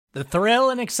The thrill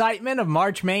and excitement of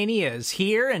March Mania is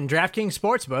here, and DraftKings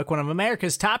Sportsbook, one of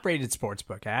America's top-rated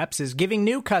sportsbook apps, is giving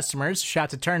new customers a shot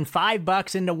to turn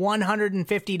 $5 into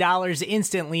 $150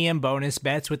 instantly in bonus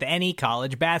bets with any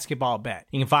college basketball bet.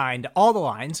 You can find all the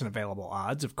lines and available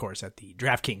odds, of course, at the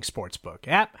DraftKings Sportsbook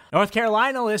app. North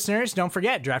Carolina listeners, don't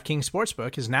forget, DraftKings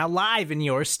Sportsbook is now live in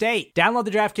your state. Download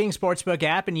the DraftKings Sportsbook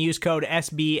app and use code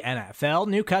SBNFL.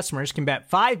 New customers can bet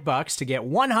 $5 to get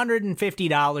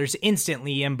 $150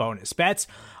 instantly in bonus bets,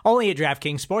 only at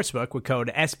DraftKings Sportsbook with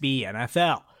code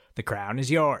SBNFL. The crown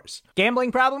is yours.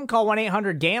 Gambling problem? Call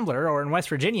 1-800-GAMBLER, or in West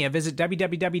Virginia, visit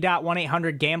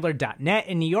www.1800gambler.net.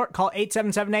 In New York, call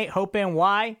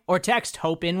 877-8-HOPE-NY or text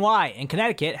HOPE-NY. In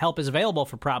Connecticut, help is available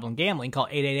for problem gambling. Call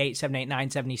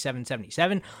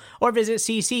 888-789-7777 or visit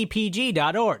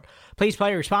ccpg.org. Please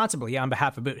play responsibly on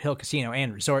behalf of Boot Hill Casino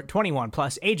and Resort. 21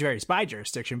 plus, age varies by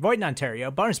jurisdiction. Void in Ontario.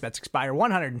 Bonus bets expire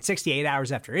 168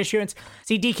 hours after issuance.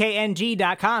 See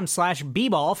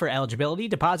dkng.com/bball for eligibility,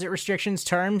 deposit restrictions,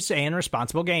 terms, and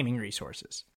responsible gaming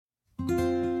resources.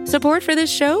 Support for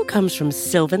this show comes from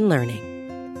Sylvan Learning.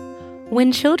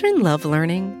 When children love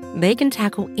learning, they can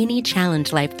tackle any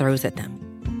challenge life throws at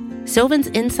them. Sylvan's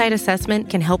Insight Assessment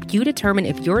can help you determine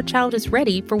if your child is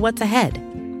ready for what's ahead.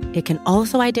 It can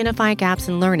also identify gaps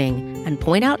in learning and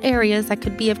point out areas that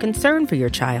could be of concern for your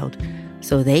child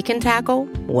so they can tackle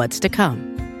what's to come.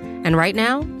 And right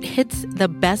now, it's the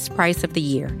best price of the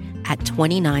year at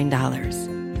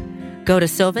 $29. Go to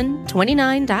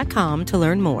sylvan29.com to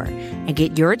learn more and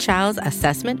get your child's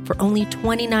assessment for only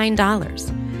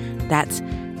 $29. That's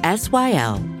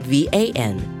SYLVAN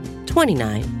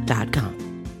 29.com.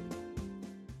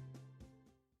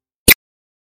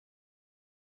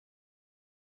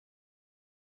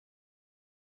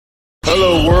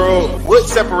 Hello, world. What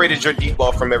separated your deep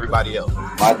ball from everybody else?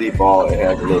 My deep ball, it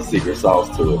has a little secret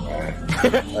sauce to it,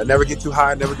 man. Never get too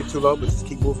high, never get too low, but just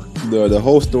keep moving. The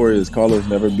whole story is Carlos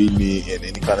never beat me in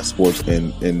any kind of sports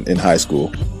in high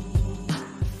school.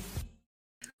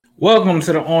 Welcome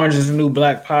to the Orange is the New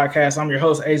Black podcast. I'm your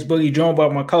host, Ace Boogie, joined by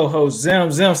my co-host, Zim.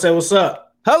 Zim, say what's up.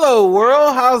 Hello,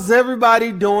 world. How's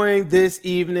everybody doing this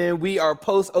evening? We are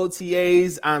post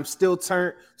OTAs. I'm still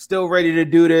turned, still ready to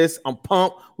do this. I'm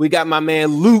pumped. We got my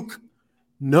man Luke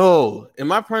Null.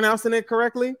 Am I pronouncing it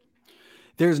correctly?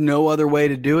 There's no other way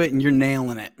to do it, and you're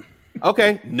nailing it.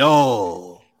 Okay.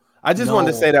 No. I just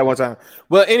wanted to say that one time.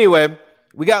 Well, anyway,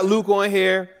 we got Luke on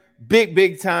here.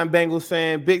 Big time Bengals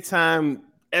fan. Big time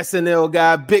SNL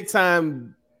guy. Big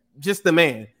time just the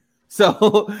man.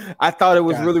 So I thought it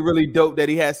was really dope that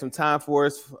he had some time for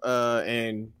us.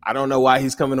 And I don't know why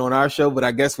he's coming on our show, but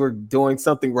I guess we're doing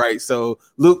something right. So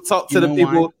Luke, talk to the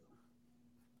people. Why?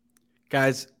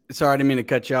 Guys, sorry, I didn't mean to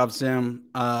cut you off, Sim.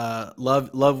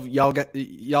 Love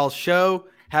y'all's show.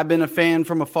 Have been a fan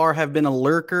from afar, have been a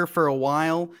lurker for a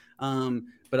while.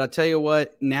 But I tell you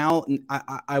what, now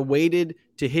I waited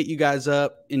to hit you guys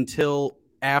up until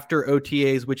after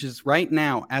OTAs, which is right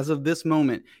now, as of this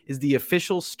moment, is the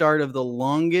official start of the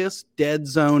longest dead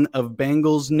zone of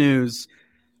Bengals news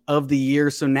of the year.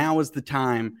 So now is the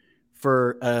time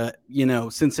for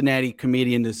Cincinnati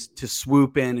comedian to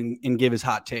swoop in and give his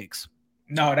hot takes.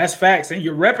 No, that's facts. And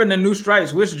you're repping the new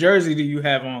stripes. Which jersey do you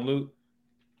have on, Luke?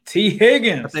 T.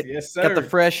 Higgins. Yes, sir. Got the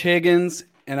fresh Higgins.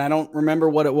 And I don't remember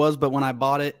what it was, but when I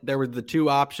bought it, there were the two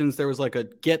options. There was like a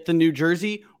get the New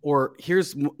Jersey, or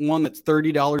here's one that's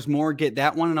 $30 more. Get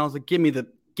that one. And I was like, give me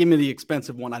the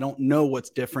expensive one. I don't know what's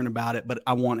different about it, but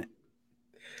I want it.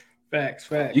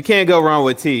 Facts. You can't go wrong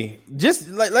with T. Just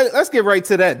let's get right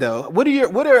to that though. What are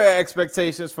your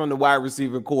expectations from the wide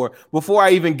receiver core before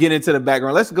I even get into the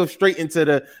background? Let's go straight into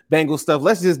the Bengals stuff.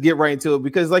 Let's just get right into it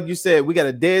because, like you said, we got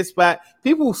a dead spot.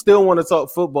 People still want to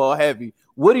talk football heavy.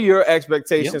 What are your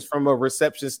expectations from a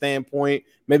reception standpoint?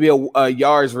 Maybe a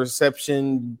yards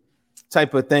reception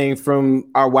type of thing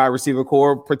from our wide receiver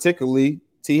core, particularly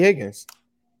T. Higgins.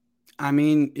 I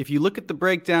mean, if you look at the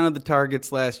breakdown of the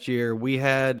targets last year, we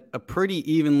had a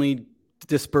pretty evenly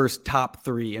dispersed top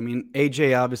three. I mean,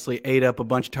 AJ obviously ate up a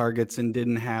bunch of targets and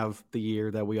didn't have the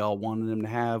year that we all wanted him to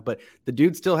have, but the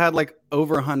dude still had like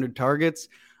over 100 targets.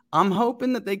 I'm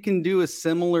hoping that they can do a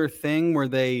similar thing where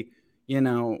they,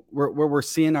 where we're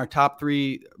seeing our top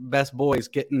three best boys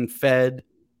getting fed,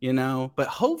 but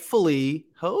hopefully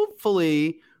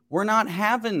we're not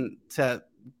having to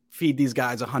feed these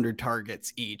guys 100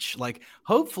 targets each. Like,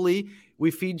 hopefully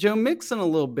we feed Joe Mixon a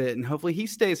little bit and hopefully he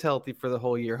stays healthy for the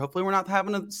whole year. Hopefully we're not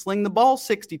having to sling the ball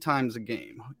 60 times a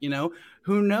game.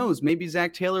 Who knows? Maybe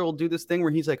Zach Taylor will do this thing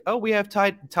where he's like, oh, we have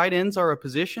tight ends are a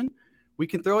position. we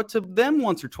can throw it to them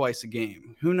once or twice a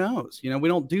game. Who knows? You know, we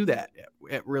don't do that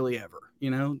really ever.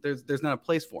 You know, there's not a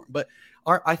place for them. But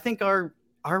I think our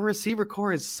receiver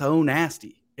core is so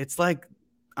nasty. It's like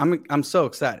I'm so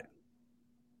excited.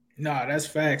 No, that's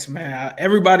facts, man.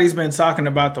 Everybody's been talking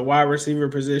about the wide receiver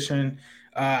position.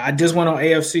 I just went on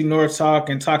AFC North Talk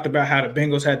and talked about how the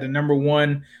Bengals had the number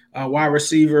one wide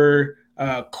receiver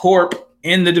corp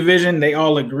in the division. They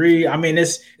all agree. I mean,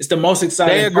 it's the most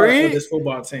exciting part for this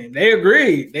football team. They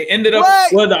agree. They ended up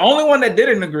well. The only one that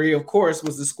didn't agree, of course,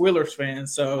 was the Squealers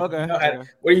fans. So, what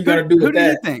are you going to do with that? Who do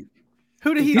you think?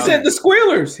 Who did he say? Said the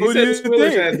Squealers. He said the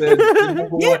Squealers had the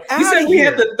number one. He said we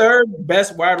had the third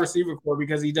best wide receiver core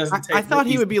because he doesn't take. I thought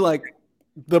he would be like,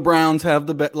 the Browns have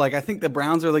the best. Like, I think the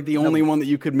Browns are like the only one that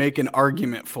you could make an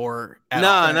argument for. No.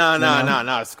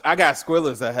 I got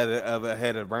Squealers ahead of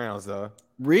the Browns, though.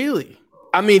 Really?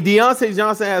 I mean, Deontay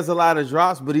Johnson has a lot of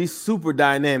drops, but he's super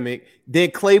dynamic. Then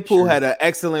Claypool had an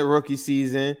excellent rookie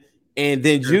season, and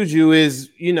then Juju is,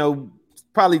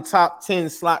 probably top 10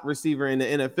 slot receiver in the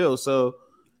NFL. So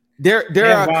there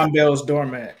are Von Bell's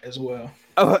doormat as well.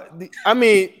 I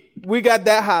mean, we got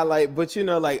that highlight, but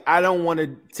I don't want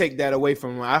to take that away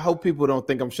from him. I hope people don't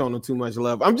think I'm showing them too much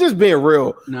love. I'm just being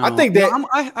real. No, I think that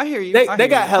I hear you. They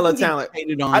got hella talent.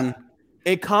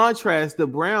 In contrast, the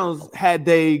Browns, had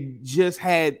they just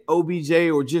had OBJ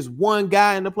or just one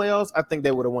guy in the playoffs, I think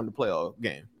they would have won the playoff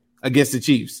game against the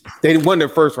Chiefs. They won their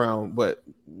first round, but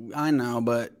I know,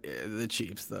 but the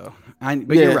Chiefs though.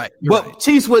 You're right.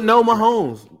 Chiefs with no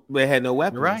Mahomes, they had no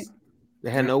weapons. You're right.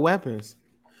 They had no weapons.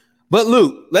 But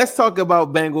Luke, let's talk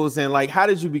about Bengals and how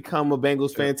did you become a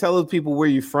Bengals fan? Tell the people where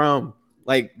you're from,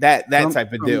 that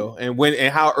type of deal, and when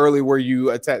and how early were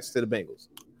you attached to the Bengals?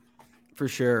 For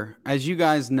sure. As you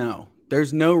guys know,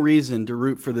 there's no reason to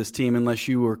root for this team unless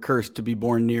you were cursed to be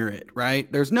born near it,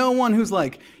 right? There's no one who's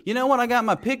like, you know what? I got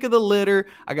my pick of the litter.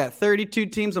 I got 32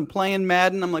 teams. I'm playing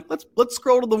Madden. I'm like, let's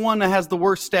scroll to the one that has the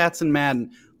worst stats in Madden.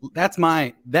 That's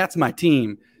my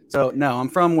team. So no, I'm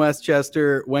from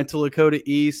Westchester. Went to Lakota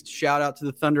East. Shout out to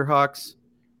the Thunderhawks.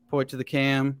 Point to the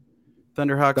cam.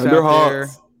 Thunderhawks out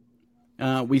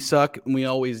there. We suck, and we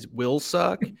always will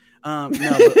suck. I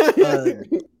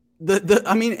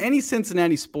mean, any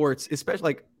Cincinnati sports,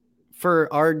 especially for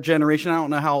our generation, I don't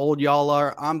know how old y'all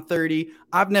are. I'm 30.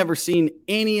 I've never seen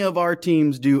any of our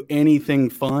teams do anything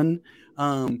fun.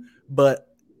 But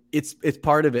it's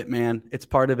part of it, man. It's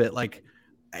part of it.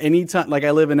 Anytime,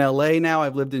 I live in LA now,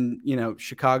 I've lived in,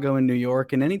 Chicago and New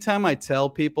York. And anytime I tell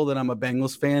people that I'm a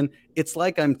Bengals fan, it's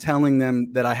like I'm telling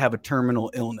them that I have a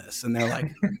terminal illness. And they're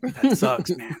like, that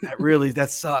sucks, man. That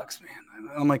sucks, man.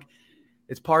 I'm like,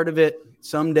 it's part of it.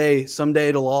 Someday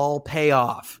it'll all pay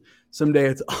off. Someday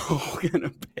it's all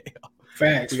gonna pay off.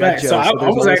 Facts. So I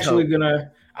was actually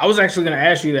gonna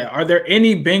ask you that. Are there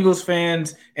any Bengals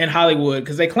fans in Hollywood?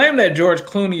 Because they claim that George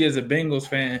Clooney is a Bengals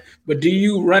fan, but do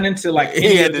you run into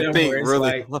any of them where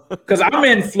it's because I'm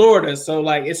in Florida, so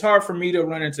it's hard for me to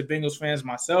run into Bengals fans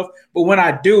myself. But when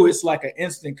I do, it's like an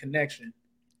instant connection.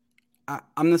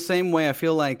 I'm the same way. I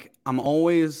feel like I'm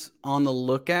always on the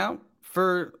lookout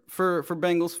for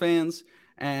Bengals fans,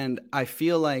 and I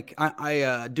feel like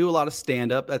I do a lot of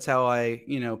stand up. That's how I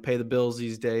pay the bills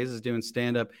these days, is doing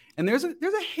stand up. And there's a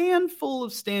handful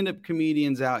of stand up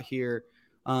comedians out here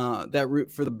that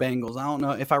root for the Bengals. I don't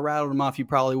know if I rattled them off, you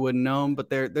probably wouldn't know them, but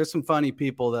there's some funny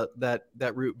people that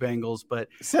root Bengals. But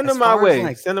send them my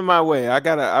way. Send them my way.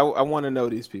 I want to know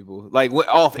these people.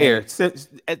 Off air.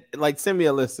 Send me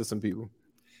a list of some people.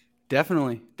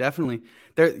 Definitely.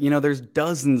 There's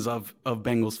dozens of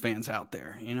Bengals fans out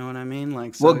there. You know what I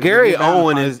mean? Gary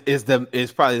Owen is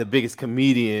probably the biggest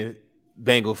comedian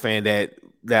Bengal fan that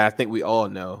I think we all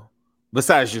know,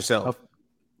 besides yourself.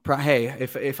 Hey,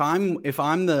 if I'm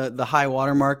the high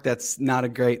watermark, that's not a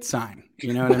great sign.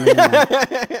 You know what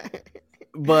I mean?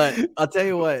 But I'll tell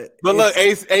you what. But look,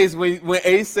 Ace, when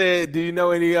Ace said, "Do you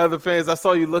know any other fans?" I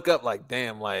saw you look up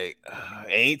damn,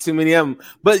 ain't too many of them.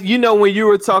 But when you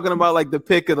were talking about the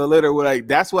pick of the litter,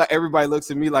 that's why everybody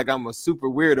looks at me like I'm a super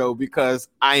weirdo, because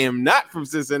I am not from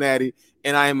Cincinnati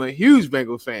and I am a huge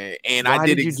Bengals fan. And why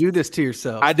did you do this to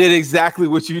yourself? I did exactly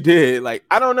what you did. I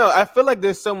don't know. I feel like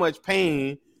there's so much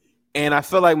pain. And I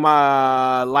feel like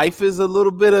my life is a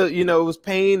little bit of, it was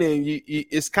pain, and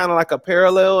it's kind of like a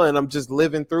parallel, and I'm just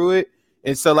living through it.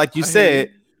 And so, like you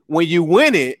said, when you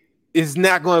win it, it's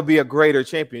not going to be a greater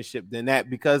championship than that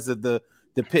because of the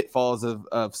pitfalls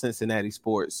of Cincinnati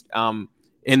sports. And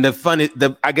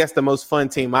I guess the most fun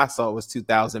team I saw was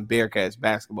 2000 Bearcats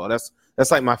basketball. That's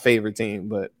my favorite team.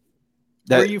 But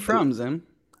where are you from, Zim?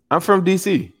 I'm from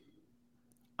DC.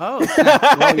 Oh,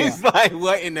 well, He's like,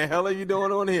 what in the hell are you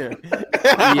doing on here? yeah,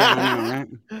 I know, right?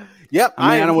 Yep,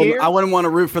 I here. I wouldn't want to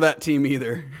root for that team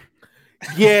either.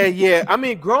 Yeah. I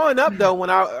mean, growing up though, when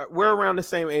we're around the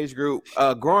same age group,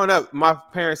 growing up, my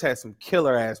parents had some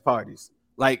killer ass parties.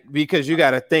 Like, because you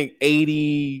got to think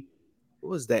 80, what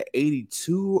was that?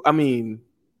 82? I mean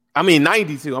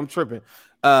 92. I'm tripping.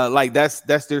 Like that's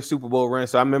their Super Bowl run.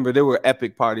 So I remember there were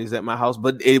epic parties at my house,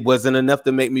 but it wasn't enough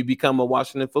to make me become a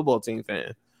Washington football team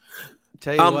fan.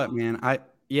 Tell you what, man,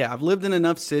 I've lived in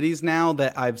enough cities now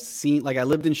that I've seen, like I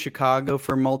lived in Chicago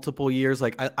for multiple years.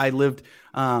 Like I lived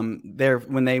there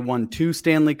when they won 2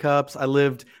 Stanley Cups. I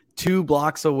lived 2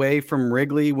 blocks away from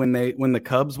Wrigley when the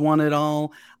Cubs won it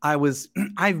all.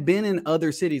 I've been in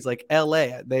other cities like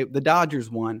LA. The Dodgers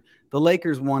won, the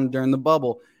Lakers won during the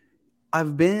bubble.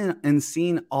 I've been and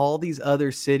seen all these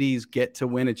other cities get to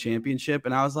win a championship.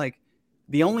 And I was like,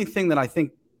 the only thing that I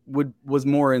think was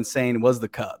more insane was the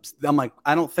Cubs. I'm like,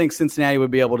 I don't think Cincinnati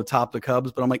would be able to top the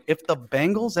Cubs, but I'm like, if the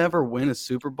Bengals ever win a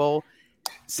Super Bowl,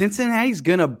 Cincinnati's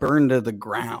gonna burn to the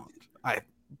ground. I'm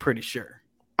pretty sure.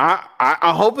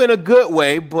 I hope in a good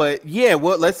way, but yeah,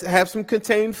 well, let's have some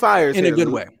contained fires in here, a good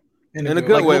Luke. way. In a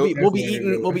good way. We'll be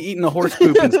eating the horse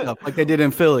poop and stuff like they did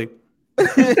in Philly.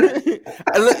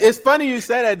 It's funny you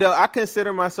say that though. I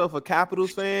consider myself a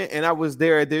Capitals fan, and I was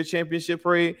there at their championship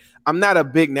parade. I'm not a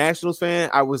big Nationals fan.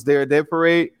 I was there at their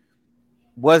parade.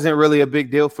 Wasn't really a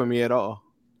big deal for me at all.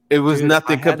 It was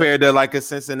nothing compared to like a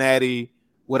Cincinnati.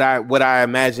 What I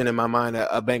imagine in my mind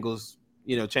a Bengals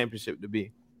championship to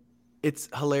be. It's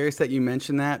hilarious that you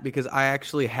mentioned that because I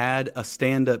actually had a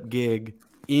stand-up gig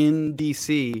in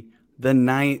DC the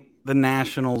night the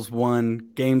Nationals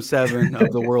won Game 7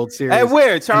 of the World Series. Hey,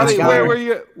 where, Charlie? Where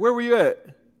were you at?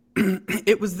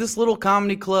 It was this little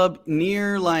comedy club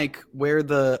near like where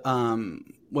the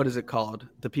what is it called?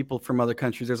 The people from other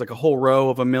countries. There's like a whole row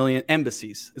of a million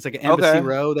embassies. It's like an embassy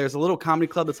row. There's a little comedy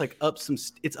club that's like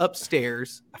it's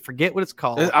upstairs. I forget what it's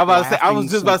called. I was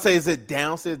just about to say, is it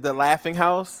downstairs, the Laughing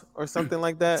House or something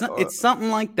like that? It's something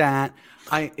like that.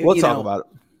 We'll talk about it.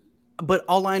 But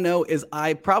all I know is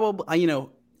I'm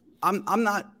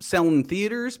not selling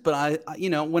theaters, but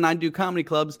I when I do comedy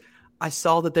clubs, I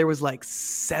saw that there was like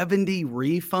 70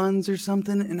 refunds or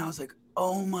something. And I was like,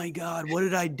 oh my God, what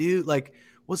did I do? Like,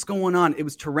 what's going on? It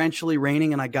was torrentially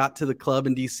raining. And I got to the club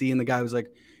in DC and the guy was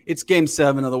like, it's Game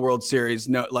 7 of the World Series.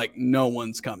 No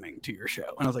one's coming to your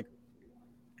show. And I was like,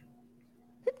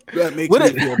 that makes me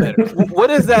feel better. What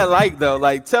is that like though?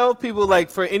 Like, tell people, like,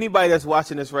 for anybody that's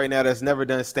watching this right now that's never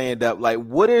done stand up, like,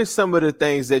 what are some of the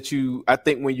things that I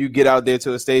think when you get out there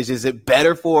to a stage, is it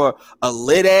better for a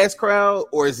lit ass crowd,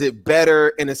 or is it better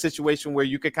in a situation where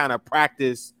you could kind of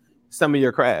practice some of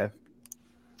your craft?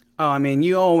 Oh, I mean,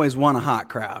 you always want a hot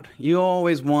crowd. You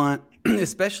always want,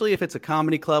 especially if it's a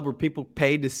comedy club where people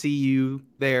paid to see you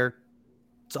there.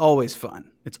 It's always fun.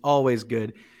 It's always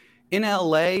good. In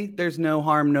LA, there's no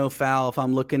harm, no foul. If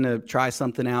I'm looking to try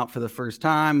something out for the first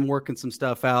time, working some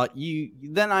stuff out,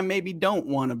 then I maybe don't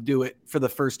want to do it for the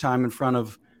first time in front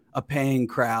of a paying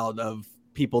crowd of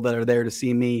people that are there to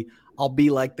see me. I'll be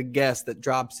like the guest that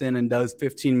drops in and does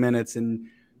 15 minutes and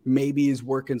maybe is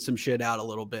working some shit out a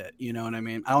little bit. You know what I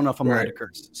mean? I don't know if I'm allowed to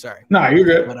curse. Sorry. No, you're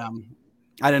good. But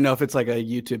I don't know if it's like a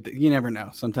YouTube thing. You never know.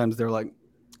 Sometimes they're like,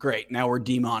 great, now we're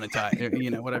demonetized,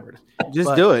 whatever.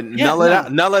 Just do it. Null it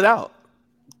out.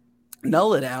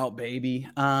 Null it out, baby.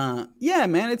 Yeah,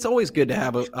 man, it's always good to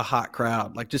have a hot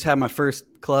crowd. Like, just had my first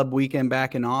club weekend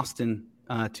back in Austin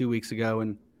 2 weeks ago,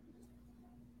 and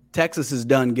Texas is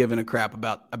done giving a crap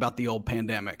about the old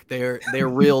pandemic. They're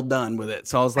real done with it.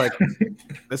 So I was like,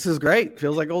 this is great.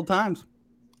 Feels like old times.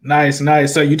 Nice.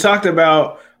 So you talked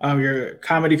about your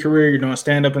comedy career. You're doing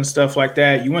stand-up and stuff like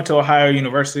that. You went to Ohio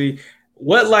University.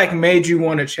 What made you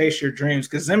want to chase your dreams?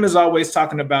 Because Zim is always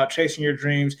talking about chasing your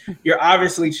dreams. You're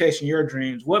obviously chasing your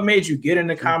dreams. What made you get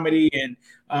into comedy, and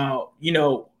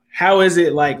how is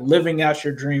it like living out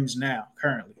your dreams now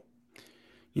currently?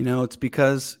 It's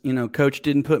because Coach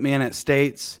didn't put me in at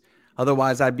States.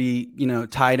 Otherwise, I'd be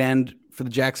tight end for the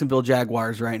Jacksonville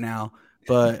Jaguars right now.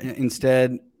 But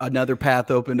instead, another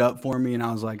path opened up for me, and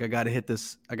I was like, I got to hit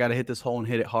this hole and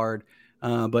hit it hard.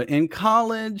 But in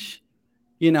college,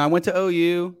 I went to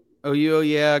OU, oh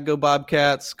yeah, go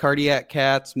Bobcats, Cardiac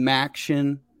Cats,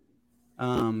 Maction.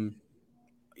 Not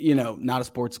a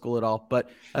sports school at all. But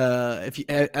I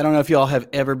don't know if y'all have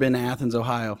ever been to Athens,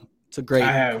 Ohio. It's a great,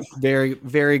 very,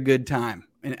 very good time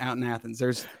out in Athens.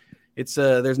 There's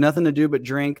nothing to do but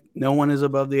drink. No one is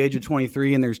above the age of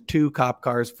 23, and there's 2 cop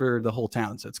cars for the whole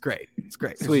town. So it's great. It's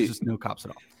great. Sweet. There's just no cops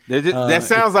at all. That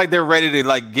sounds like they're ready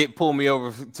to pull me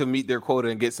over to meet their quota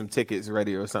and get some tickets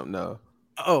ready or something though.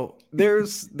 Oh,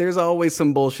 there's always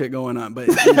some bullshit going on, but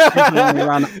it's usually only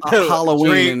around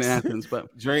Halloween Drinks. in Athens.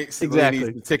 But Drinks, exactly,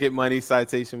 ladies, ticket money,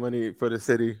 citation money for the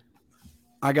city.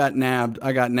 I got nabbed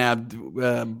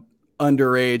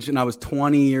underage, and I was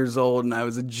 20 years old, and I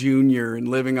was a junior and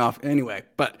living off anyway.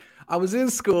 But I was in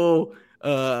school,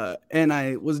 and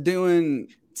I was doing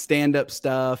stand-up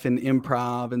stuff and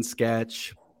improv and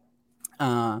sketch,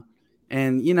 and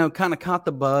kind of caught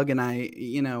the bug, and I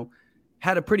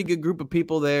had a pretty good group of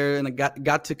people there, and I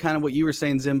got to kind of what you were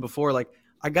saying, Zim, before. Like,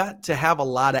 I got to have a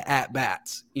lot of at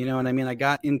bats. You know what I mean? I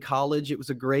got in college; it was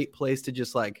a great place to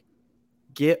just like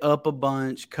get up a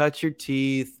bunch, cut your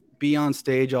teeth, be on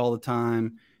stage all the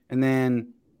time, and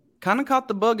then kind of caught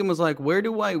the bug and was like, where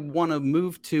do I want to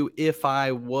move to if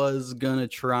I was gonna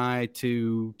try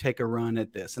to take a run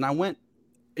at this? And I went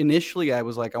initially, I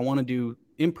was like, I want to do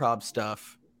improv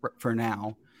stuff for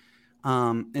now,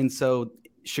 and so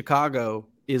Chicago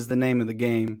is the name of the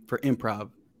game for improv.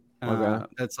 Okay.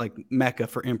 That's like Mecca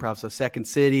for improv. So Second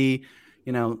City,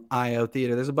 IO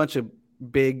Theater. There's a bunch of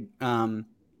big,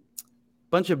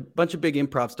 bunch of big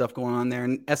improv stuff going on there.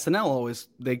 And SNL always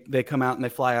they come out and they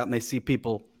fly out and they see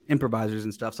people, improvisers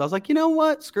and stuff. So I was like, you know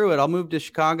what? Screw it. I'll move to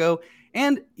Chicago.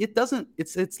 And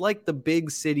it's like the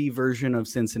big city version of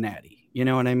Cincinnati. You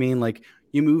know what I mean? Like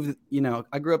you move.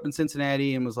 I grew up in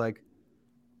Cincinnati and was like,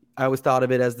 I always thought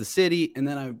of it as the city, and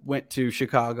then I went to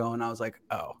Chicago, and I was like,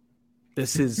 "Oh,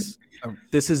 this is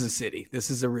a city. This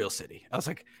is a real city." I was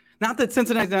like, "Not that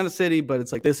Cincinnati's not a city, but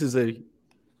it's like this is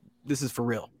for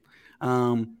real."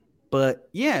 But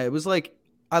yeah, it was like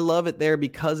I love it there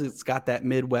because it's got that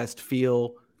Midwest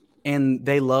feel, and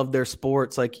they love their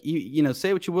sports. Like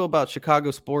say what you will about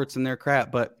Chicago sports and their crap,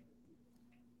 but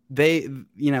they,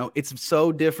 it's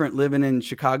so different living in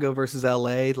Chicago versus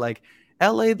LA. Like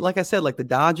LA, like I said, like the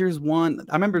Dodgers won.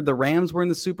 I remember the Rams were in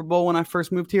the Super Bowl when I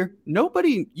first moved here.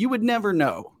 You would never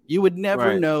know. You would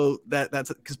never know that's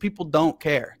because people don't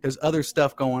care. There's other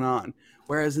stuff going on.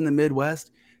 Whereas in the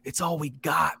Midwest, it's all we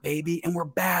got, baby, and we're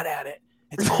bad at it.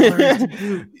 It's all there is to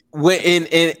do.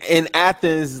 In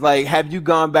Athens, like, have you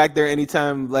gone back there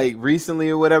anytime, like recently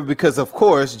or whatever? Because of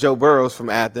course, Joe Burrow's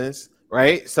from Athens,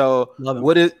 right? So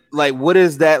what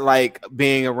is that like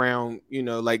being around,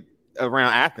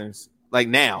 around Athens? Like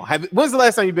now, when's the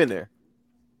last time you've been there?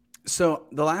 So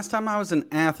the last time I was in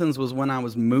Athens was when I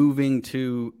was moving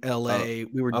to LA.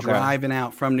 We were driving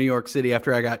out from New York City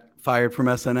after I got fired from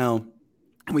SNL.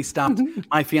 And we stopped.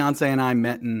 My fiance and I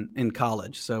met in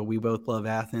college, so we both love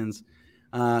Athens.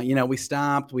 We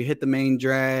stopped. We hit the main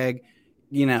drag.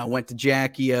 Went to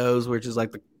Jackie O's, which is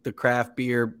like the craft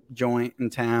beer joint in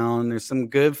town. There's some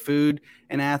good food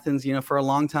in Athens. For a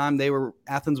long time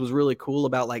Athens was really cool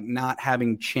about like not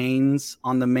having chains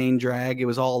on the main drag. It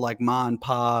was all like ma and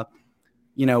pa,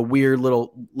 weird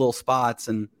little spots.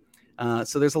 And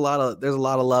so there's a lot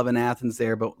of love in Athens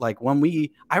there. But like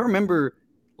I remember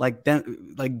like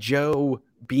Joe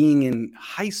being in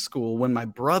high school when my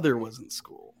brother was in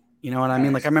school. You know what I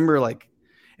mean? Like I remember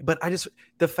but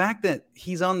the fact that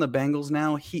he's on the Bengals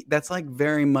now, that's like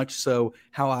very much so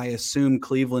how I assume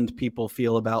Cleveland people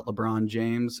feel about LeBron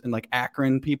James and like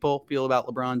Akron people feel about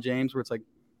LeBron James, where it's like,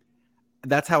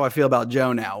 that's how I feel about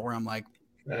Joe now, where I'm like,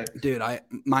 dude,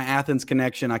 my Athens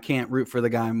connection, I can't root for the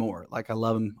guy more. Like I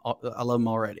love him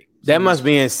already. That must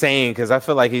be insane because I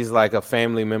feel like he's like a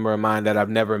family member of mine that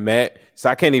I've never met. So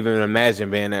I can't even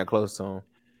imagine being that close to him.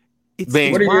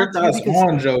 What are your thoughts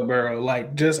on Joe Burrow?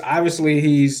 Like, just obviously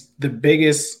he's the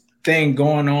biggest thing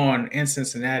going on in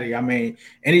Cincinnati. I mean,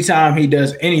 anytime he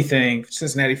does anything,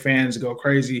 Cincinnati fans go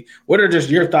crazy. What are just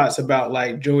your thoughts about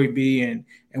like Joey B and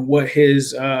what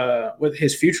his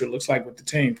future looks like with the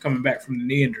team coming back from the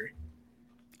knee injury?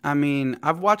 I mean,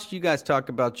 I've watched you guys talk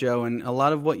about Joe, and a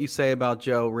lot of what you say about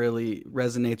Joe really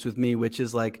resonates with me, which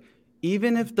is like,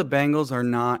 even if the Bengals are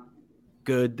not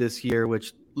good this year,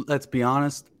 which let's be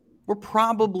honest, we're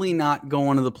probably not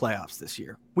going to the playoffs this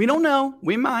year. We don't know.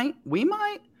 We might,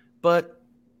 but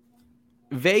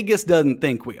Vegas doesn't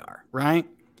think we are, right?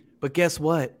 But guess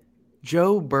what?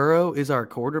 Joe Burrow is our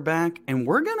quarterback, and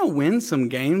we're going to win some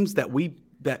games that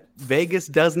Vegas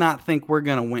does not think we're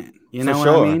going to win. You know what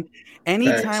I mean?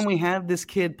 Anytime we have this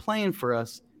kid playing for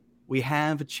us, we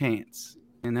have a chance,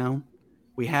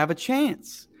 We have a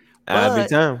chance. Every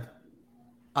time.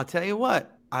 I'll tell you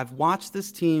what, I've watched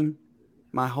this team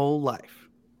my whole life.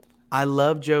 I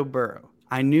love Joe Burrow.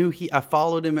 I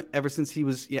followed him ever since he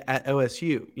was at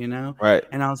OSU, Right.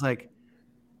 And I was like,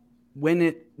 when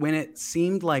it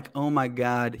seemed like, oh my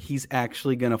God, he's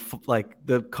actually going to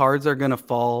the cards are going to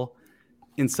fall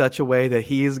in such a way that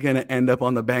he is going to end up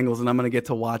on the Bengals, and I'm going to get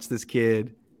to watch this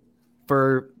kid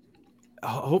for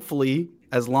hopefully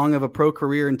as long of a pro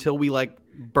career until we like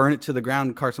burn it to the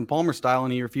ground Carson Palmer style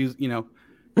and he refuses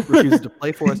to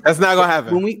play for us. That's not gonna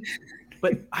happen.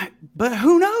 But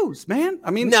who knows, man?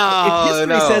 I mean, if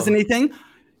history says anything,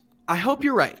 I hope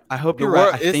you're right. I think you're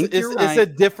right. It's a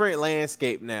different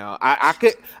landscape now. I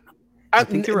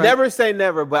think you're right. Never say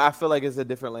never, but I feel like it's a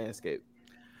different landscape.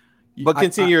 But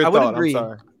continue your thought. I'm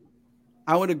sorry.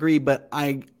 I would agree, but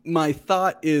my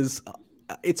thought is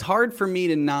it's hard for me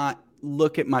to not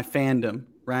look at my fandom,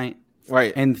 right?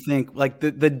 Right. And think like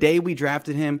the day we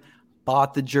drafted him,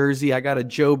 bought the jersey. I got a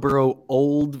Joe Burrow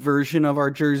old version of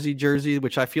our jersey,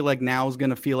 which I feel like now is going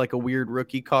to feel like a weird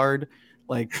rookie card.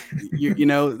 Like, you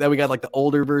know, that we got like the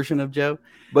older version of Joe.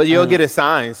 But you'll get it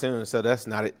signed soon, so that's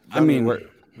not it. I mean,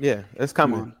 yeah, it's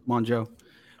coming. Come on, Joe.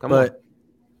 Come on.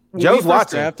 Joe's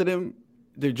watching. Drafted him.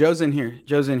 Dude, Joe's in here.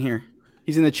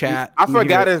 He's in the chat. I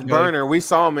forgot his burner. We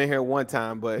saw him in here one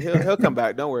time, but he'll come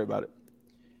back. Don't worry about it.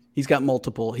 He's got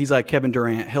multiple. He's like Kevin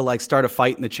Durant. He'll like start a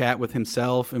fight in the chat with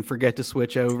himself and forget to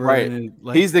switch over. Right. And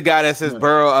he's the guy that says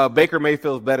Burrow. Baker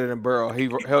Mayfield's better than Burrow.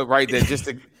 He'll write that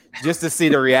just to see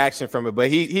the reaction from it.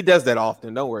 But he does that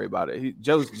often. Don't worry about it.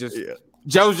 Joe's just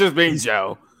being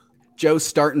Joe. Joe's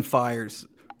starting fires.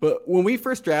 But when we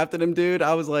first drafted him, dude,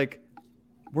 I was like,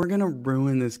 we're gonna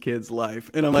ruin this kid's life.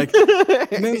 And I'm like,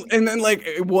 and then like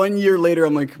 1 year later,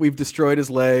 I'm like, we've destroyed his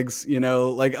legs, you know,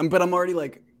 like, but I'm already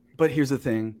like, but here's the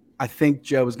thing. I think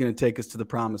Joe is going to take us to the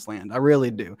promised land. I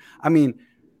really do. I mean,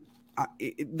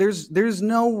 there's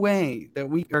no way that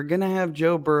we are going to have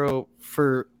Joe Burrow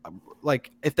for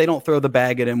like, if they don't throw the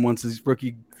bag at him once his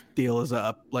rookie deal is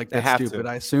up, like that's stupid.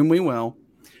 I assume we will,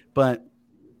 but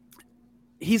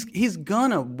he's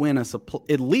going to win us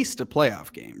at least a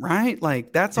playoff game, right?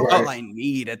 Like that's all I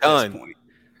need at this point.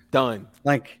 Done.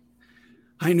 Like,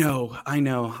 I know. I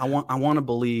want to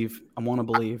believe.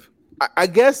 I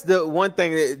guess the one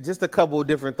thing, just a couple of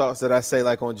different thoughts that I say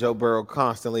like on Joe Burrow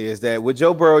constantly is that with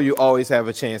Joe Burrow, you always have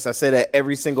a chance. I say that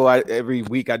every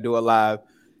week I do a live.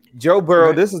 Joe Burrow,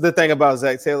 right. This is the thing about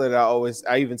Zach Taylor that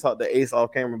I even talked to Ace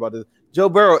off camera about this. Joe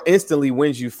Burrow instantly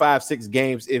wins you 5-6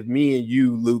 games if me and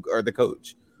you, Luke, are the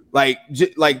coach. Like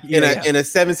in a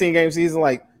 17 game season,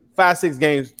 like 5-6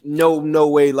 games, no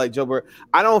way like Joe Burrow.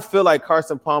 I don't feel like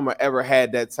Carson Palmer ever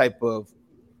had that type of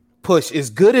push. As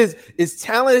good as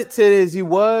talented as he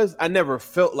was, I never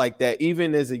felt like that,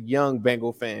 even as a young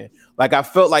Bengal fan. Like I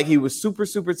felt like he was super,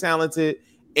 super talented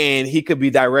and he could be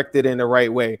directed in the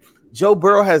right way. Joe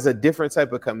Burrow has a different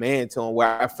type of command to him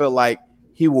where I feel like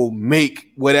he will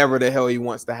make whatever the hell he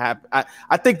wants to happen.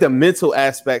 I think the mental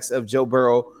aspects of Joe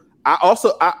Burrow,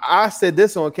 I said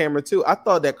this on camera too. I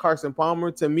thought that Carson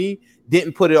Palmer, to me,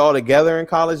 didn't put it all together in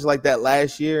college like that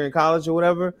last year in college or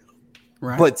whatever.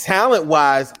 Right. But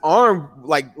talent-wise, arm,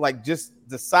 like just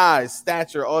the size,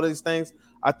 stature, all these things,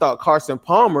 I thought Carson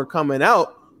Palmer coming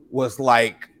out was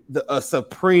like a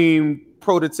supreme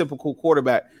prototypical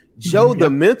quarterback. Joe, the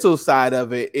mental side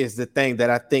of it is the thing that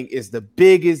I think is the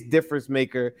biggest difference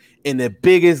maker and the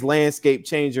biggest landscape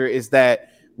changer is that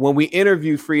when we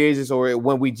interview free agents or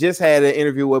when we just had an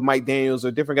interview with Mike Daniels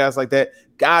or different guys like that,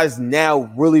 guys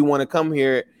now really want to come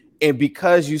here. And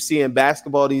because you see in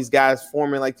basketball, these guys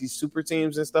forming like these super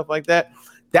teams and stuff like that,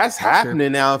 that's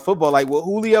happening now in football. Like with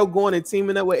Julio going and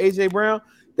teaming up with AJ Brown,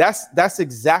 that's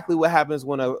exactly what happens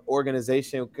when an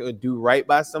organization could do right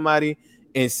by somebody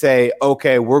and say,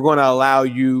 okay, we're going to allow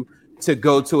you to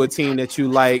go to a team that you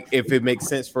like if it makes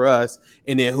sense for us.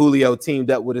 And then Julio teamed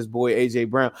up with his boy AJ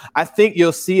Brown. I think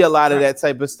you'll see a lot of that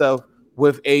type of stuff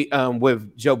with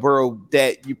Joe Burrow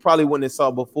that you probably wouldn't have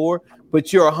saw before,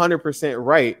 but you're 100%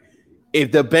 right.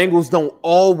 If the Bengals don't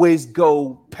always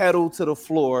go pedal to the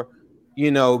floor, you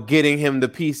know, getting him the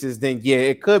pieces, then yeah,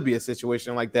 it could be a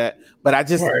situation like that. But I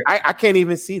just I can't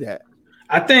even see that.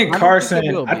 I think Carson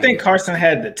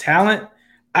had the talent.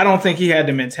 I don't think he had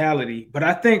the mentality, but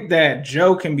I think that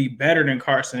Joe can be better than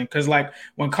Carson because, like,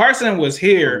 when Carson was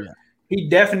here, he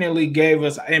definitely gave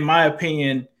us, in my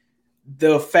opinion,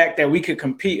 the fact that we could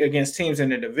compete against teams in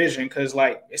the division. Because,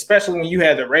 like, especially when you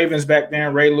had the Ravens back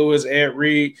then, Ray Lewis, Ed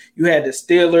Reed, you had the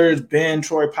Steelers, Ben,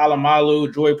 Troy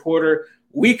Polamalu, Joy Porter.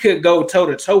 We could go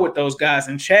toe-to-toe with those guys,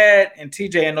 and Chad and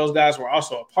TJ and those guys were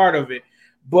also a part of it.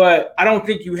 But I don't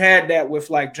think you had that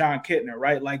with like John Kitna,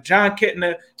 right? Like John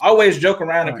Kitna, I always joke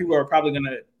around and people are probably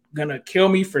gonna kill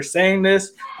me for saying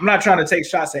this. I'm not trying to take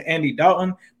shots at Andy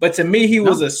Dalton, but to me, he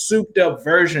was a souped up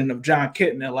version of John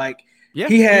Kitna. Like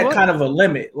he had kind of a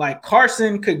limit. Like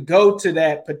Carson could go to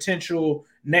that potential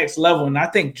next level. And I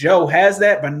think Joe has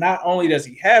that, but not only does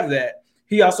he have that,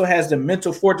 he also has the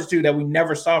mental fortitude that we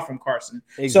never saw from Carson.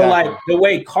 Exactly. So like the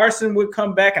way Carson would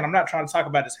come back, and I'm not trying to talk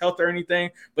about his health or anything,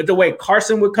 but the way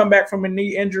Carson would come back from a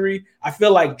knee injury, I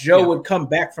feel like Joe would come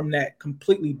back from that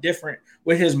completely different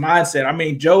with his mindset. I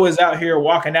mean, Joe is out here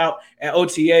walking out at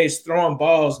OTAs, throwing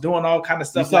balls, doing all kind of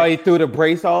stuff. You saw he threw the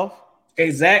brace off?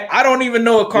 Exactly. I don't even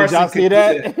know what Carson could see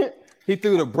that. He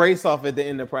threw the brace off at the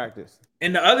end of practice.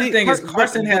 And the other thing is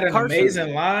Carson had an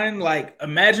amazing line. Like,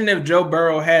 imagine if Joe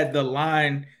Burrow had the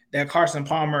line that Carson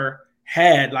Palmer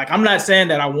had. Like, I'm not saying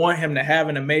that I want him to have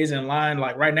an amazing line.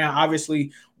 Like right now,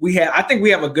 obviously, I think we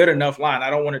have a good enough line.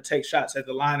 I don't want to take shots at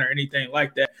the line or anything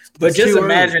like that. But just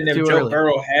imagine if Joe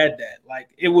Burrow had that. Like,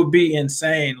 it would be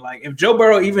insane. Like, if Joe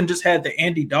Burrow even just had the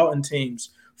Andy Dalton teams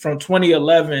from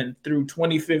 2011 through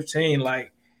 2015,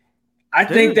 like, I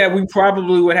think that we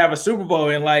probably would have a Super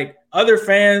Bowl. And like other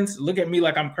fans look at me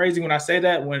like I'm crazy when I say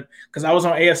that, because I was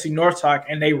on AFC North Talk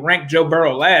and they ranked Joe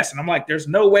Burrow last. And I'm like, there's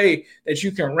no way that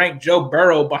you can rank Joe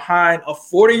Burrow behind a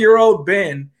 40-year-old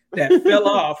Ben that fell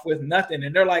off with nothing.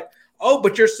 And they're like, oh,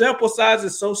 but your sample size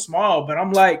is so small. But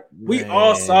I'm like, we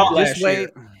all saw last year.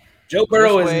 Joe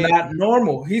Burrow is not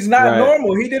normal. He's not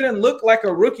normal. He didn't look like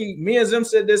a rookie. Me and Zim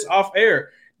said this off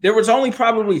air. There was only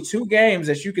probably 2 games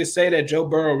that you could say that Joe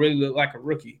Burrow really looked like a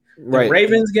rookie. The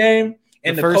Ravens game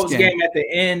and the Colts game at the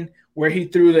end where he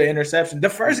threw the interception. The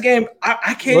first game,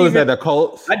 I can't What was that, the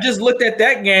Colts? I just looked at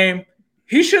that game.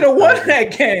 He should have won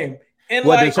that game. And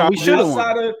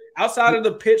outside of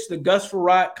the pitch, the Gus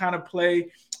Frerotte kind of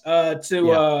play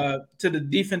to the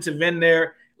defensive end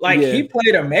there. Like, he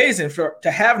played amazing to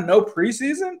have no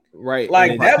preseason. Right.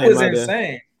 Like, that was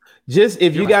insane. Just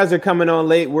if you guys are coming on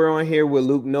late, we're on here with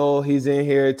Luke Null. He's in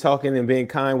here talking and being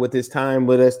kind with his time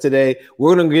with us today.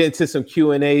 We're going to get into some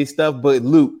Q&A stuff. But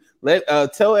Luke,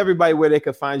 tell everybody where they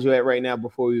can find you at right now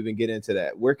before we even get into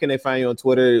that. Where can they find you on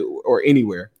Twitter or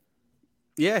anywhere?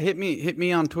 Yeah, hit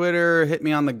me on Twitter. Hit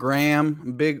me on the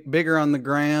gram. Bigger on the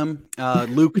gram.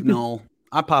 Luke Null.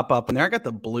 I pop up in there. I got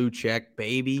the blue check,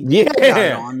 baby. Yeah, got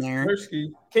it on there.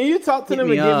 Can you talk to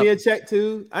them and give me a check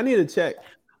too? I need a check.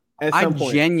 I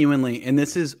genuinely, and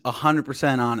this is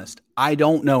 100% honest, I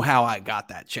don't know how I got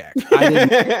that check. I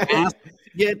didn't ask to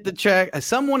get the check.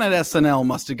 Someone at SNL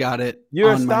must have got it.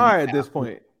 You're a star at this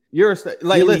point. You're a star.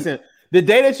 Like, listen, the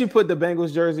day that you put the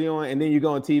Bengals jersey on and then you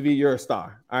go on TV, you're a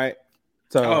star. All right.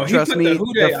 So trust me.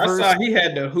 I saw he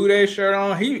had the Who Dey shirt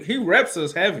on. He reps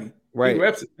us heavy. Right. He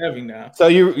reps us heavy now. So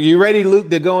you ready,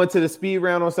 Luke, to go into the speed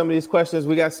round on some of these questions?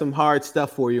 We got some hard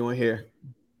stuff for you on here.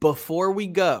 Before we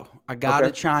go, I got to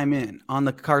chime in on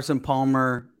the Carson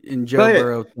Palmer and Joe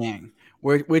Burrow thing,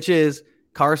 which is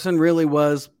Carson really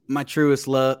was my truest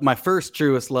love, my first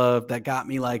truest love that got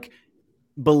me like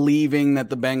believing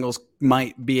that the Bengals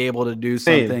might be able to do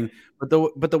something.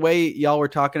 But the way y'all were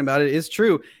talking about it is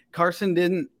true. Carson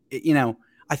didn't,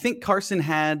 I think Carson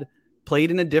had played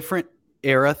in a different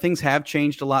era. Things have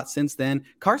changed a lot since then.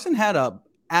 Carson had a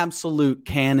absolute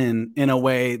cannon in a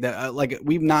way that like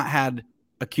we've not had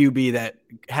a QB that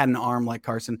had an arm like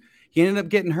Carson. He ended up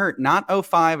getting hurt, not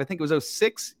 05. I think it was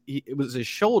 06. It was his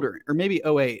shoulder, or maybe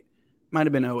 08. Might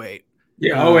have been 08.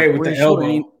 Yeah, 08 with the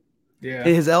elbow.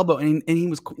 His elbow. And he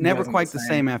was never quite the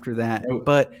same after that.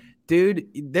 But, dude,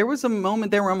 there was a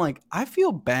moment there where I'm like, I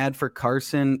feel bad for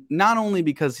Carson, not only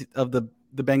because of the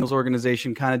Bengals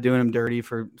organization kind of doing him dirty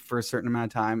for a certain amount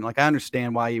of time. Like, I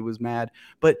understand why he was mad.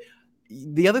 But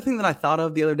the other thing that I thought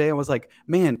of the other day, I was like,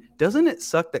 man, doesn't it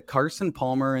suck that Carson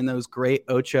Palmer and those great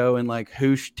Ocho and like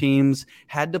Hoosh teams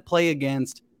had to play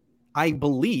against, I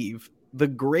believe, the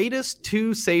greatest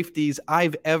 2 safeties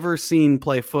I've ever seen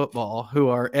play football, who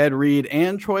are Ed Reed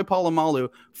and Troy Polamalu,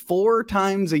 4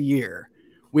 times a year.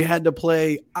 We had to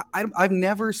play. I've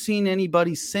never seen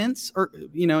anybody since, or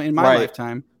in my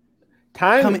lifetime,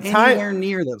 come anywhere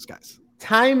near those guys.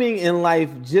 Timing in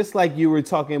life, just like you were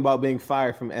talking about being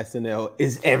fired from SNL,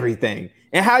 is everything.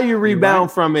 And how you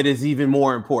rebound from it is even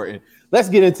more important. Let's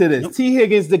get into this. T.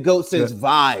 Higgins, the GOAT, says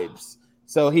vibes.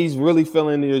 So he's really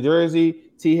feeling your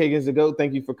jersey. T. Higgins, the GOAT,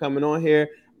 thank you for coming on here.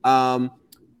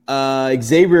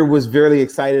 Xavier was very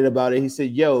excited about it. He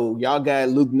said, yo, y'all got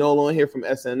Luke Null on here from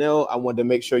SNL. I wanted to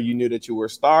make sure you knew that you were a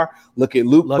star. Look at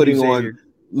Luke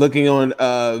looking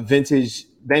on vintage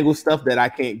Bengal stuff that I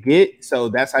can't get, so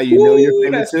that's how you know you're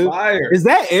famous too. Fire. Is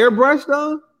that airbrush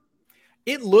though?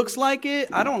 It looks like it.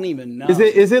 I don't even know.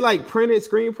 Is it like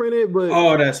screen printed?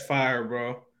 But that's fire,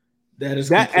 bro. That is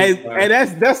that, and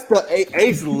that's the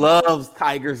Ace loves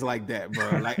tigers like that,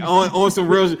 bro. Like on some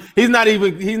real. He's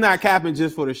not capping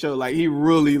just for the show. Like he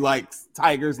really likes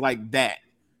tigers like that.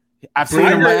 I've seen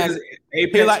him.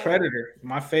 Apex Predator.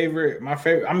 My favorite.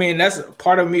 I mean, that's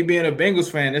part of me being a Bengals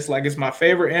fan. It's like it's my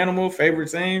favorite animal, favorite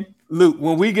team. Luke,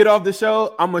 when we get off the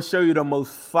show, I'm gonna show you the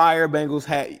most fire Bengals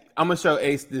hat. I'm gonna show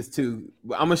Ace this too.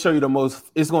 But I'm gonna show you the most.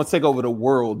 It's gonna take over the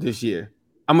world this year.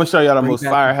 I'm gonna show y'all the most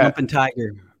fire hat. Jumping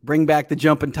Tiger. Bring back the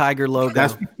Jumping Tiger logo.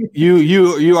 That's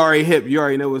you already hip. You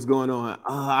already know what's going on.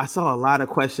 I saw a lot of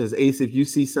questions. Ace, if you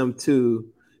see some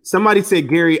too. Somebody said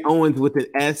Gary Owens with an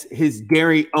S. His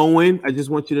Gary Owen. I just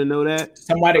want you to know that.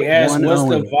 Somebody asked, what's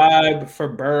the vibe for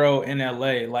Burrow in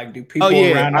LA? Like, do people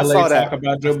around LA talk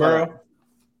about Joe Burrow?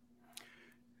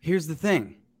 Here's the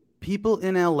thing. People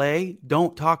in LA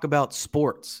don't talk about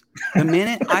sports. The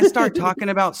minute I start talking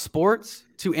about sports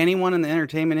to anyone in the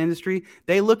entertainment industry,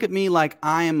 they look at me like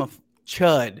I am a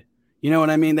chud. You know what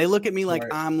I mean? They look at me like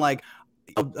I'm like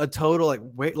a total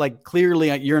like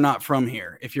clearly you're not from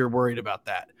here if you're worried about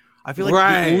that. I feel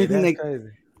like the only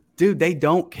thing dude, they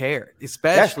don't care.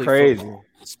 Especially football.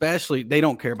 Especially they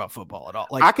don't care about football at all.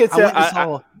 Like I could tell.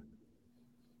 I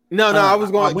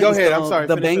was going. Go ahead. I'm sorry.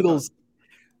 The Bengals.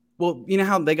 Well, you know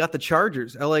how they got the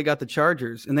Chargers. LA got the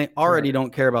Chargers, and they already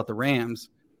don't care about the Rams.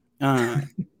 I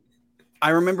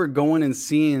remember going and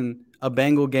seeing a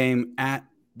Bengal game at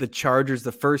the Chargers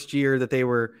the first year that they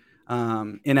were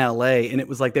in LA, and it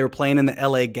was like they were playing in the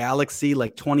LA Galaxy,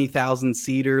 like 20,000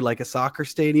 seater, like a soccer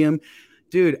stadium.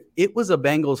 Dude, it was a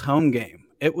Bengals home game.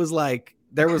 It was like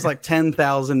there was like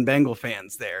 10,000 Bengal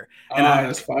fans there, and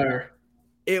that's fire.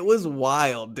 It was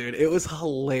wild, dude. It was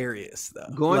hilarious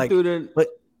though. Going through the, but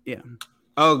yeah.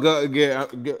 Oh, go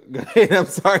ahead. I'm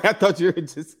sorry. I thought you were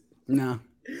just no.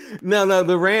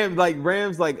 The Rams,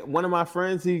 like one of my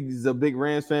friends, he's a big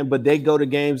Rams fan, but they go to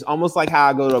games almost like how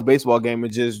I go to a baseball game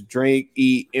and just drink,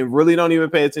 eat, and really don't even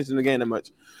pay attention to the game that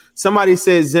much. Somebody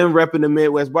said Zim repping the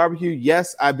Midwest barbecue.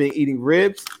 Yes, I've been eating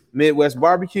ribs, Midwest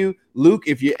barbecue. Luke,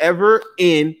 if you're ever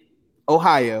in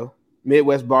Ohio,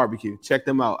 Midwest barbecue, check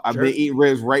them out. I've been eating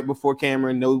ribs right before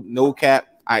camera. No cap.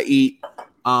 I eat.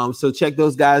 So check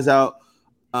those guys out.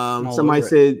 Somebody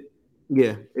said,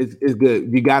 yeah, it's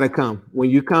good. You gotta come. When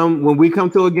we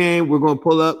come to a game, we're gonna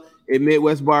pull up at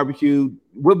Midwest Barbecue.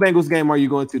 What Bengals game are you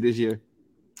going to this year?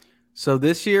 So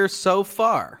this year, so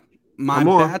far, my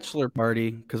bachelor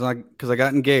party, because I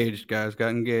got engaged, guys.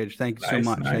 Got engaged. Thank you so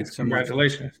much. Nice. Thanks so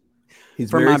Congratulations. Much.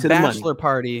 For my bachelor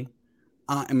party,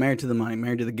 I'm married to the money,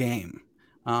 married to the game.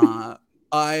 I'm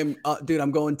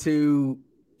going to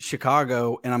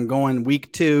Chicago, and I'm going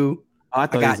week 2. I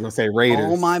thought he was gonna say Raiders.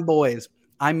 All my boys.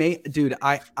 I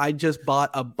just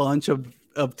bought a bunch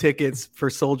of tickets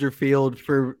for Soldier Field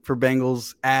for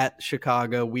Bengals at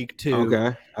Chicago week 2.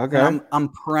 Okay. I'm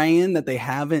praying that they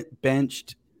haven't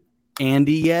benched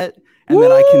Andy yet, and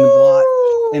that I can watch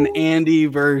an Andy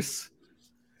versus.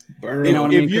 You know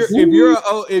what I mean? If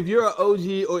you're an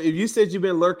OG, or if you said you've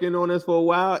been lurking on us for a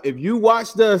while, if you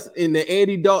watched us in the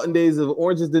Andy Dalton days of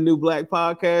Orange is the New Black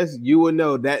podcast, you would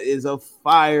know that is a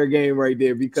fire game right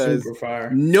there, because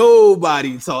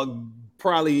nobody talked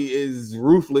probably as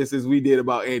ruthless as we did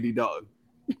about Andy Dalton.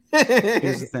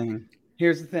 Here's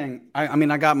the thing. I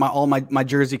mean, I got all my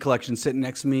jersey collection sitting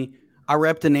next to me. I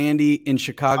repped an Andy in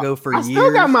Chicago for years.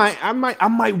 Still got I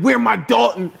might wear my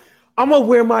Dalton. I'm gonna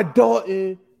wear my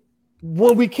Dalton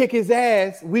when we kick his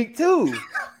ass week 2.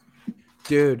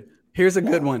 Dude, here's a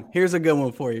good one. Here's a good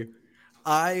one for you.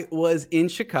 I was in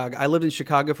Chicago. I lived in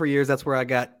Chicago for years. That's where I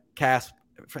got cast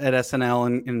at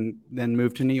SNL and then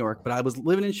moved to New York. But I was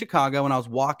living in Chicago, and I was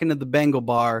walking to the Bengal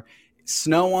bar.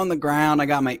 Snow on the ground. I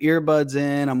got my earbuds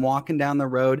in. I'm walking down the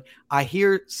road. I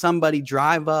hear somebody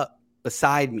drive up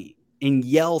beside me and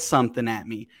yell something at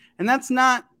me. And that's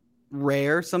not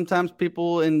rare. Sometimes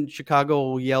people in Chicago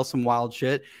will yell some wild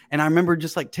shit. And I remember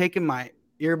just like taking my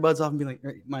earbuds off and be like,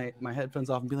 my headphones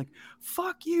off and be like,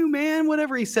 fuck you, man,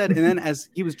 whatever he said. And then as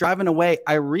he was driving away,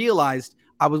 I realized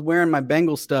I was wearing my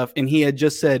Bengal stuff and he had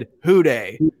just said "Who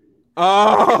Dey."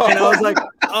 Oh, and I was like,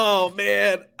 oh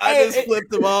man, I just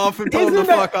flipped him off and told him to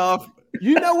fuck off.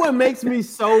 You know what makes me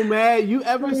so mad? You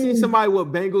ever see somebody with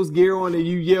Bengals gear on and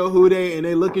you yell "Who Dey" and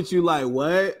they look at you like,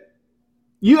 what?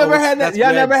 You ever had that?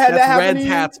 Y'all never had that happen to you?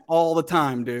 Reds hats all the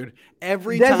time, dude.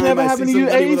 Every time I see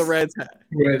somebody with a Reds hat.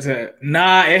 Reds hat.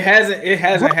 Nah, it hasn't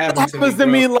happened to me. Happens to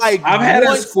me like I've had a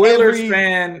Squillers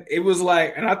fan. It was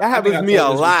like, and that happens to me a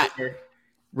lot.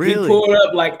 Really? He pulled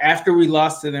up like after we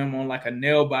lost to them on like a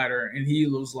nail biter, and he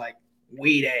was like,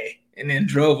 "We Dey," and then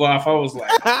drove off. I was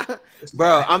like,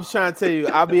 bro, I'm trying to tell you,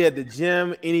 I'll be at the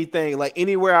gym, anything, like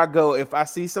anywhere I go. If I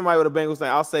see somebody with a Bengals thing,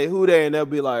 I'll say "Who Dey," and they'll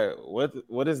be like,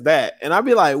 "What is that?" And I'll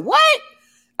be like, "What?"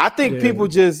 I think people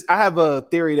I have a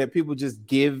theory that people just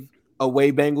give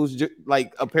away Bengals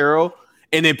like apparel,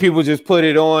 And then people just put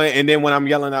it on, and then when I'm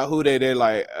yelling out who they're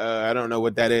like, I don't know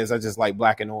what that is. I just like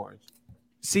black and orange.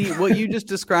 See, what you just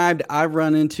described, I've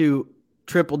run into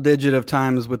triple digit of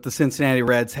times with the Cincinnati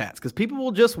Reds hats because people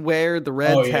will just wear the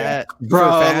Reds hat, bro,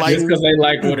 like, just because they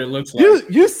like what it looks like.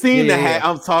 You seen the hat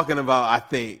I'm talking about? I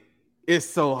think it's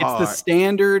so hard. It's the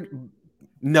standard.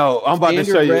 No, I'm about to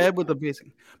show you. Red with the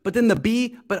basic. But then the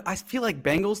B, but I feel like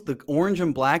Bengals, the orange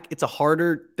and black, it's a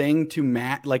harder thing to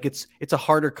match. Like it's a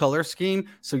harder color scheme.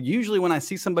 So usually when I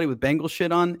see somebody with Bengals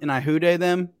shit on and I hooday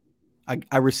them,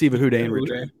 I receive a hooday in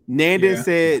return.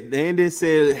 Nandin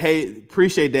said, hey,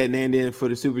 appreciate that, Nandin, for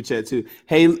the super chat too.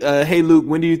 Hey, Luke,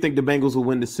 when do you think the Bengals will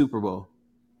win the Super Bowl?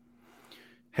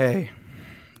 Hey,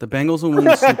 the Bengals will win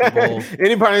the Super Bowl.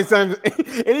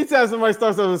 Anytime somebody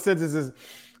starts off with sentences,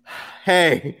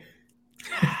 hey.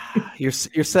 You're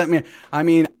setting me. I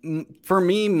mean, for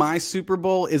me, my Super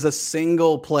Bowl is a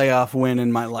single playoff win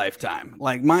in my lifetime.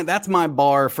 Like that's my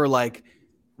bar for like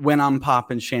when I'm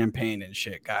popping champagne and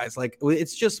shit, guys. Like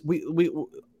it's just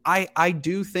I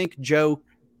do think Joe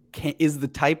is the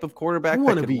type of quarterback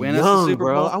that could win us the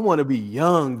Super Bowl. I want to be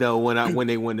young though when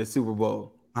they win the Super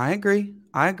Bowl. I agree.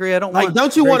 I don't like. Want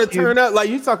don't you want to turn up? Like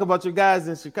you talk about your guys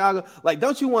in Chicago. Like,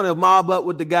 don't you want to mob up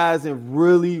with the guys and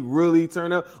really, really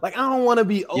turn up? Like, I don't want to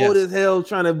be old as hell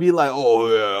trying to be like, oh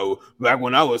yeah, back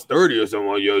when I was 30 or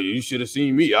something. Yo, you should have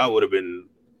seen me. I would have been,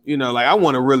 like I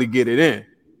want to really get it in.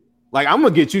 Like I'm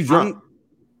gonna get you drunk.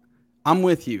 I'm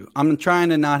with you. I'm trying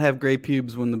to not have gray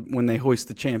pubes when they hoist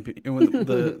the champion, when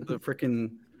the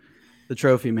freaking the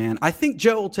trophy, man. I think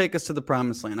Joe will take us to the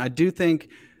promised land.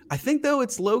 I think though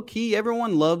it's low key.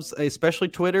 Everyone loves, especially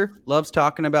Twitter, loves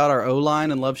talking about our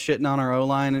O-line and loves shitting on our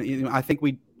O-line. And I think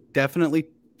we definitely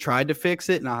tried to fix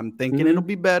it, and I'm thinking it'll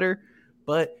be better.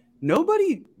 But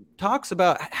nobody talks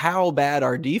about how bad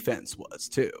our defense was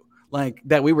too. Like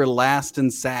that we were last in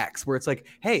sacks. Where it's like,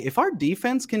 hey, if our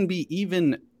defense can be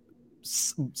even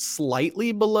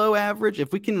slightly below average,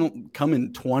 if we can come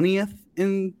in 20th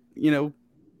in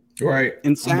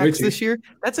in sacks this year,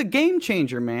 that's a game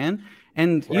changer, man.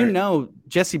 And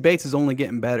Jesse Bates is only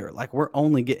getting better. Like we're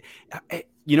only getting.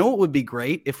 What would be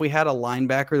great if we had a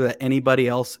linebacker that anybody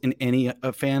else in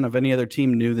a fan of any other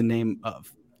team knew the name of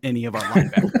any of our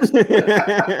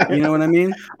linebackers. You know what I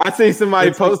mean? I see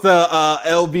somebody post a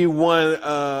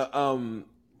LB1.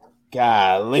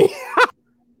 Golly.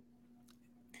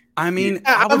 I mean,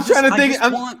 I'm trying to think.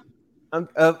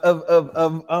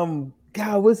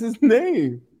 God, what's his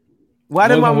name? Why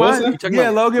did my mind?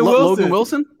 Logan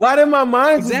Wilson. Why did my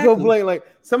mind just go blank? Like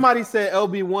somebody said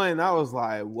LB1, I was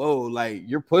like, whoa, like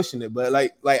you're pushing it. But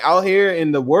like out here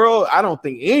in the world, I don't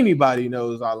think anybody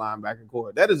knows our linebacker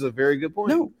core. That is a very good point.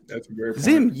 No, that's a very point.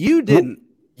 Zim, you didn't.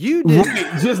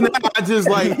 Just now, I just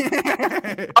like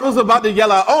I was about to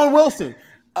yell out, Owen Wilson.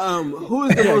 Who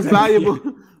is the most valuable?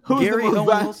 Gary Owen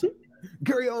Wilson.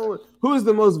 Gary Owen. Who is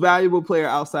the most valuable player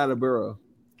outside of Burrow?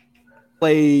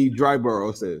 Clay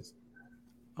Dryborough says.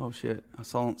 Oh shit! I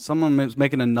saw someone was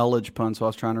making a Nulledge pun, so I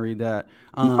was trying to read that.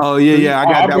 I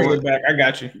got that one back. I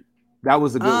got you. That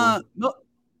was a good one. No,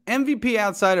 MVP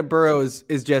outside of Burrow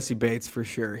is Jesse Bates for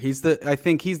sure. I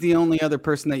think he's the only other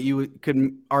person that you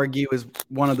could argue is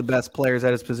one of the best players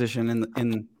at his position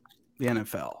in the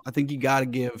NFL. I think you got to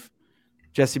give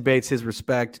Jesse Bates his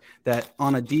respect. That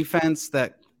on a defense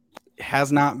that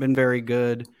has not been very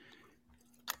good.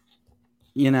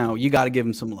 You got to give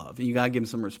him some love. You got to give him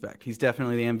some respect. He's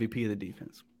definitely the MVP of the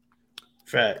defense.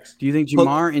 Facts. Do you think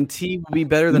Jamar and T will be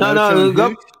better than Ocho?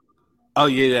 No. Oh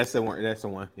yeah, that's the one. That's the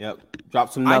one. Yep.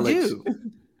 Drop some knowledge.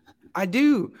 I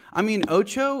do. I mean,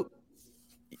 Ocho.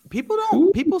 People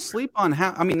sleep on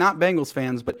how. I mean, not Bengals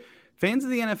fans, but fans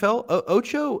of the NFL.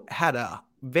 Ocho had a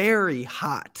very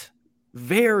hot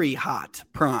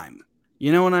prime.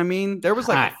 You know what I mean? There was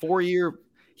like a 4-year.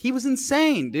 He was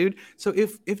insane, dude. So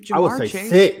if Jamar I would say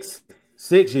Chase,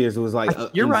 6 years was like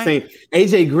you're insane. Right.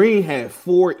 AJ Green had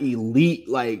 4 elite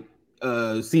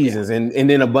seasons and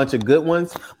then a bunch of good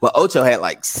ones, but Ocho had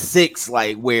like 6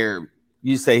 where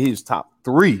you say he was top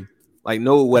 3,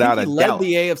 without a doubt. He led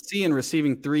the AFC in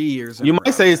receiving 3 years. You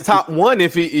might say it's top 1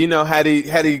 if he had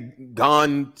he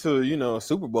gone to a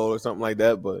Super Bowl or something like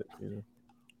that, but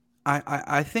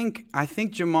I think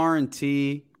Jamar and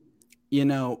T.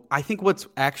 I think what's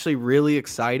actually really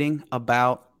exciting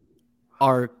about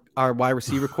our wide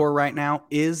receiver core right now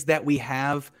is that we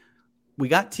got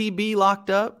TB locked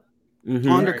up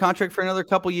under contract for another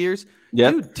couple years.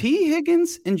 Yep. Dude, T.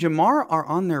 Higgins and Jamar are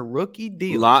on their rookie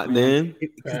deal. Locked in.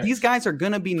 These guys are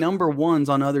going to be number ones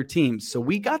on other teams. So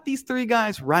we got these 3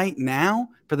 guys right now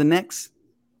for the next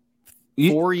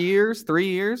 4 years, 3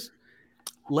 years.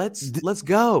 Let's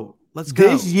go. Let's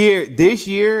go. This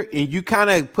year, and you kind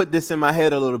of put this in my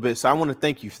head a little bit, so I want to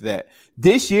thank you for that.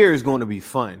 This year is going to be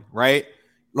fun, right?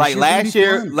 Like last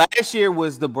year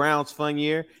was the Browns' fun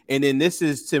year, and then this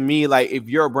is, to me, like, if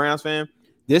you're a Browns fan,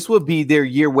 this would be their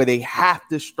year where they have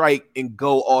to strike and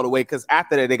go all the way, because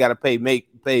after that they got to pay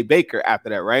Baker after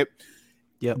that, right?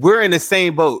 Yeah, we're in the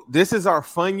same boat. This is our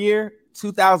fun year.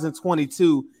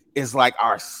 2022 is like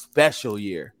our special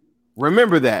year.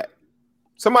 Remember that.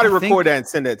 Somebody record that and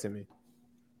send that to me.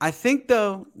 I think,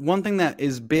 though, one thing that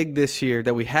is big this year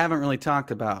that we haven't really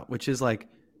talked about, which is like,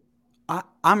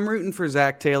 I'm rooting for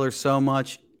Zach Taylor so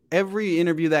much. Every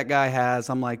interview that guy has,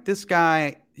 I'm like, this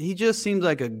guy, he just seems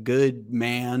like a good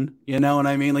man. You know what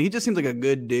I mean? Like, he just seems like a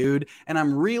good dude, and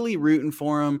I'm really rooting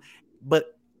for him.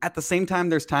 But at the same time,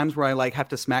 there's times where I like have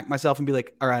to smack myself and be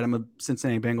like, all right, I'm a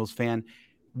Cincinnati Bengals fan.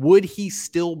 Would he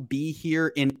still be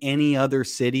here in any other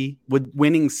city? Would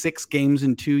winning 6 games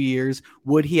in 2 years,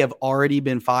 would he have already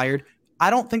been fired? I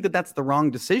don't think that that's the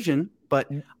wrong decision, but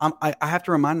I have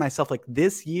to remind myself, like,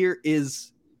 this year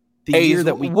is the year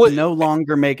that we can no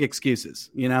longer make excuses,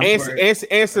 you know?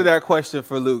 Answer that question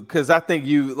for Luke, because I think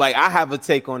I have a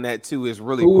take on that too. Is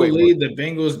really who quick. Will lead the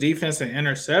Bengals defense in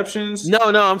interceptions? No,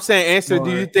 I'm saying answer.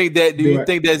 Do you think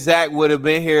that Zach would have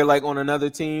been here like on another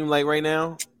team like right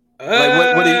now?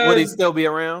 Like would he still be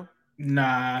around?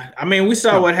 Nah. I mean, we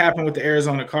saw what happened with the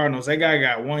Arizona Cardinals. That guy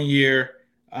got 1 year.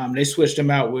 They switched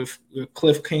him out with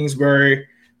Cliff Kingsbury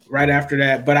right after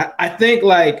that. But I think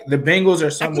like the Bengals are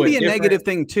somewhat different. That could be a negative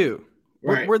thing too.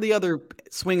 Right. We're the other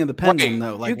swing of the pendulum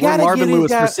though. Like we're Marvin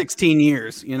Lewis for 16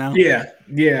 years, you know?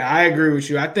 Yeah, I agree with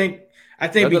you. I think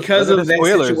because of that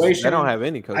situation, they don't have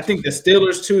any coaches. I think the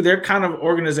Steelers too, they're kind of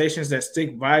organizations that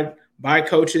stick by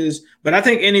coaches. But I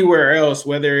think anywhere else,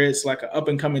 whether it's like an up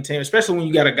and coming team, especially when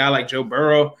you got a guy like Joe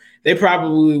Burrow, they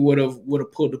probably would have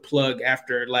pulled the plug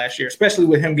after last year, especially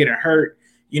with him getting hurt.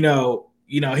 You know,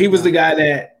 he was the guy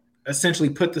that essentially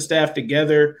put the staff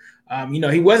together.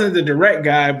 He wasn't the direct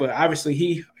guy, but obviously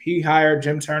he hired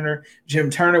Jim Turner. Jim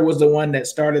Turner was the one that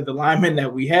started the lineman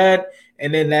that we had,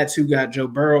 and then that's who got Joe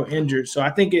Burrow injured. So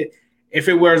I think if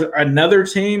it was another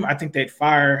team, I think they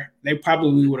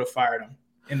probably would have fired him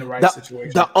in the right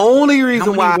situation. The only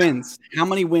reason how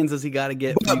many wins does he got to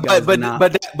get?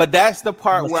 But that's the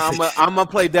part where I'm gonna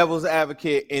play devil's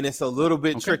advocate, and it's a little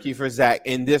bit tricky for Zach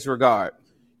in this regard.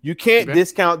 You can't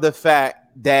discount the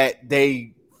fact that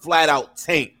they flat out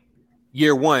tanked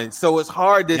year one, so it's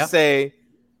hard to say,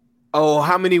 oh,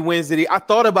 how many wins did he? I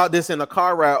thought about this in a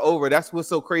car ride over. That's what's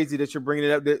so crazy that you're bringing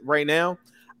it up right now.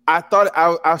 I thought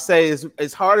I'll say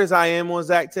as hard as I am on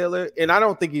Zach Taylor, and I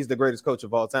don't think he's the greatest coach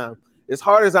of all time. As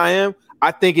hard as I am,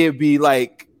 I think it'd be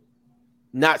like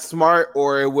not smart,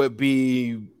 or it would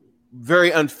be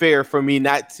very unfair for me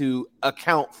not to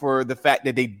account for the fact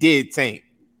that they did tank.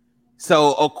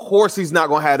 So of course he's not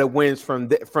going to have the wins from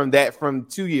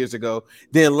 2 years ago.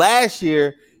 Then last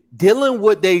year, dealing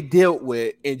what they dealt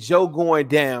with and Joe going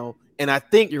down, and I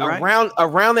think around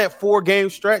that 4-game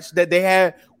stretch that they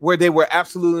had where they were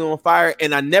absolutely on fire,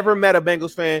 and I never met a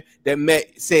Bengals fan that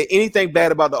said anything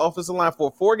bad about the offensive line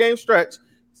for a 4-game stretch,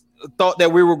 thought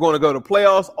that we were going to go to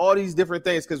playoffs, all these different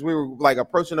things, because we were like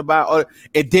approaching about,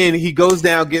 and then he goes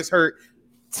down, gets hurt.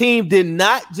 Team did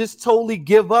not just totally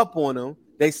give up on him.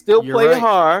 They still played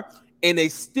hard, and they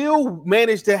still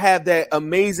managed to have that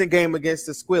amazing game against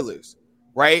the Squillers,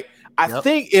 right? I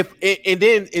think and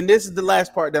this is the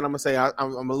last part that I'm going to say,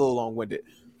 I'm a little long-winded,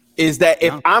 is that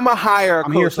if I'm a hire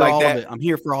coach like that, I'm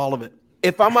here for all of it.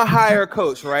 If I'm a hire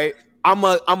coach, right, I'm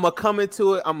a come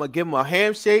into it, I'm going to give him a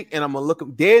handshake, and I'm going to look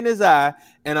him dead in his eye,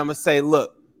 and I'm going to say,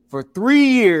 look, for 3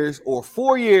 years or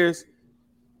 4 years,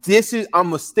 I'm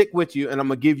going to stick with you, and I'm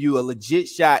going to give you a legit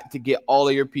shot to get all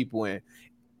of your people in.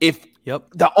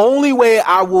 The only way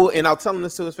I will, and I'll tell him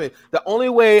this to his face, the only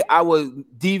way I will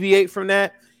deviate from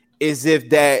that is if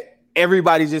that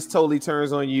everybody just totally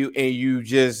turns on you and you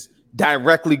just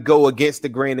directly go against the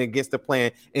grain and against the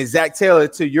plan. And Zach Taylor,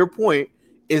 to your point,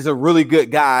 is a really good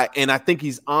guy, and I think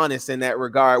he's honest in that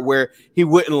regard, where he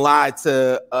wouldn't lie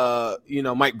to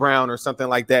Mike Brown or something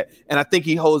like that. And I think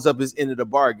he holds up his end of the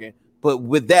bargain. But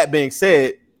with that being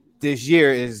said, this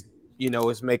year is,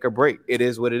 it's make or break. It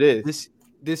is what it is.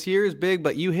 This year is big,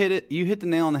 but you hit the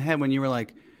nail on the head when you were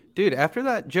like, dude, after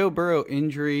that Joe Burrow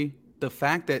injury, the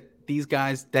fact that these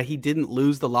guys, that he didn't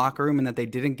lose the locker room and that they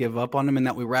didn't give up on him and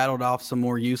that we rattled off some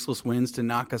more useless wins to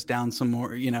knock us down some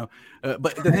more,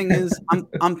 but the thing is,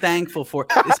 I'm thankful for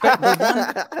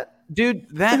dude,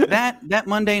 that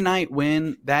Monday night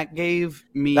win, that gave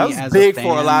me, that was as big a fan,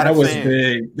 for a lot of fans. That was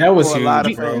big. That was for huge, a lot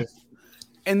of bro. fans.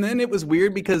 And then it was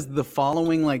weird because the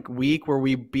following week where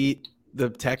we beat the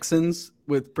Texans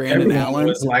with Brandon Everyone Allen.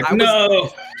 was like, no.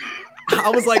 I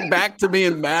was like back to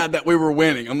being mad that we were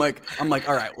winning. I'm like,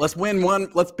 all right, let's win one.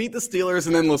 Let's beat the Steelers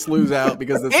and then let's lose out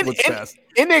because that's what's best.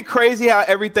 Isn't it crazy how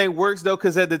everything works though?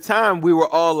 Because at the time we were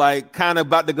all like kind of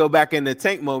about to go back in the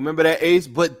tank mode. Remember that, Ace?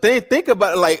 But then think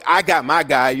about it, like I got my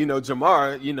guy,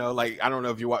 Jamar. Like I don't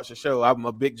know if you watch the show. I'm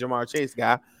a big Jamar Chase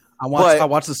guy. I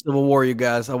watched the Civil War, you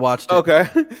guys. I watched it. Okay.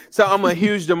 So I'm a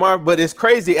huge Jamar, but it's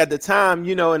crazy at the time,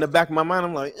 in the back of my mind,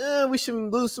 I'm like, we should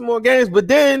lose some more games. But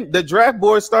then the draft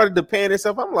board started to pan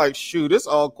itself. I'm like, shoot, it's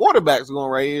all quarterbacks going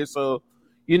right here. So,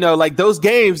 like those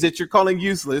games that you're calling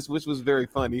useless, which was very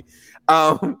funny.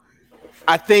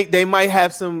 I think they might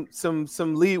have some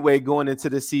leeway going into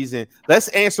the season. Let's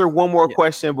answer one more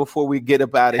question before we get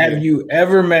up out of here. Have you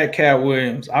ever met Cat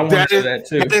Williams? I want to say that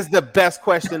too. That is the best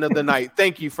question of the night.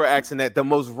 Thank you for asking that. The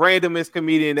most randomest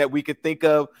comedian that we could think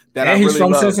of. He's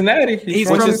from Cincinnati. He's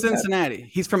from Cincinnati.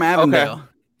 He's from Avondale. Okay.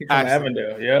 He's from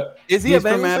Avondale. Yep. Is he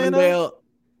from Avondale?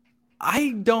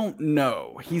 I don't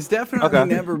know. He's definitely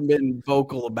never been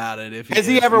vocal about it. Has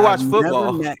he ever watched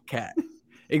football? Never met Cat.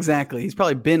 Exactly. He's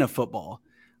probably been a football.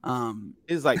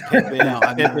 He's like pimping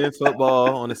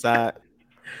football on the side.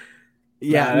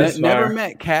 Yeah, never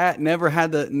met Cat. Never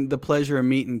had the pleasure of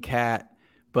meeting Cat,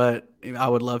 but I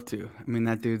would love to. I mean,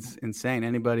 that dude's insane.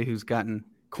 Anybody who's gotten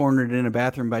cornered in a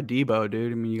bathroom by Debo,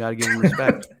 dude. I mean, you got to give him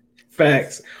respect.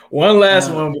 Facts. One last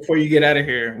one before you get out of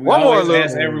here. We always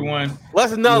ask everyone.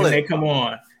 Let's Null it. They come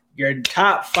on. Your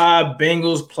top 5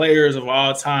 Bengals players of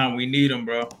all time. We need them,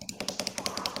 bro.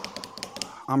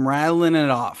 I'm rattling it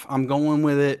off. I'm going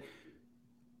with it.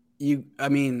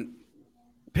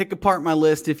 Pick apart my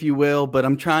list if you will, but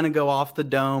I'm trying to go off the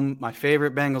dome. My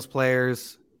favorite Bengals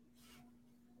players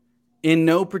in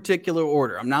no particular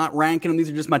order. I'm not ranking them. These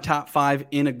are just my top 5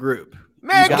 in a group.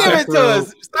 Man, give it to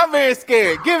us. Stop being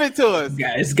scared. Give it to us.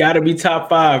 Yeah, it's got to be top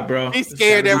 5, bro. He's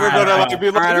scared that we're going to be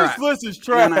like, this list is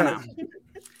trash. No.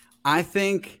 I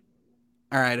think,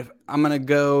 all right, if I'm going to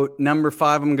go number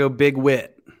 5, I'm going to go Big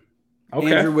Wit.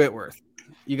 Okay. Andrew Whitworth.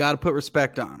 You got to put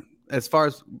respect on him. As far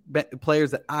as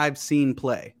players that I've seen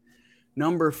play.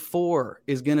 Number 4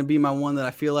 is going to be my one that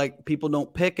I feel like people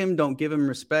don't pick him, don't give him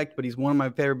respect, but he's one of my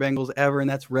favorite Bengals ever, and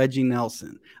that's Reggie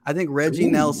Nelson. I think Reggie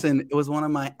Nelson was one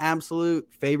of my absolute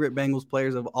favorite Bengals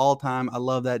players of all time. I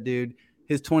love that dude.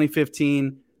 His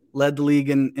 2015 led the league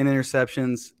in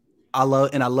interceptions. I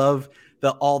love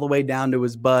the all the way down to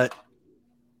his butt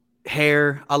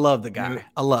hair. I love the guy.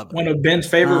 I love him. One of Ben's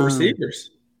favorite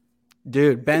receivers.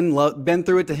 Dude, Ben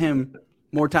threw it to him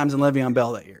more times than Le'Veon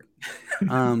Bell that year.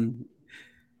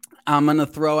 I'm going to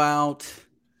throw out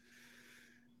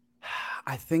 –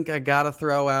 I think I got to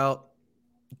throw out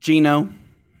Geno.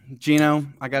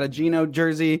 I got a Geno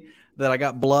jersey that I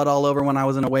got blood all over when I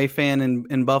was an away fan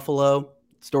in Buffalo.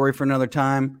 Story for another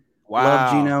time. Wow.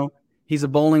 Love Geno. He's a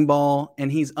bowling ball,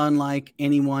 and he's unlike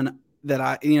anyone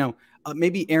that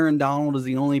maybe Aaron Donald is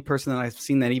the only person that I've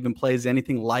seen that even plays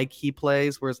anything like he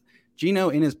plays, whereas Geno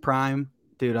in his prime,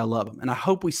 dude, I love him. And I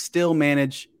hope we still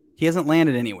manage – he hasn't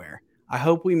landed anywhere. I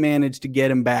hope we manage to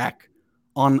get him back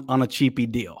on a cheapy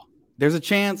deal. There's a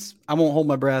chance. I won't hold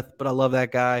my breath, but I love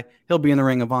that guy. He'll be in the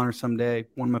Ring of Honor someday.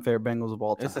 One of my favorite Bengals of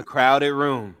all time. It's a crowded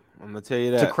room. I'm going to tell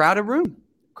you that. It's a crowded room.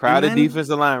 Crowded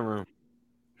defensive line room.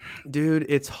 Dude,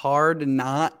 it's hard to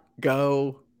not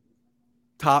go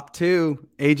top 2,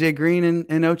 AJ Green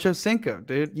and Ocho Cinco,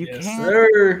 dude. You can't.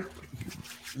 Sir.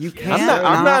 You can't.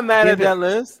 I'm not mad at that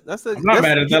list. I'm not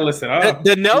mad at that list at all.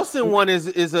 The Nelson one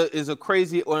is a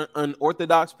crazy or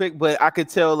unorthodox pick, but I could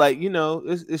tell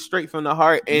it's straight from the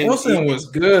heart. And Nelson was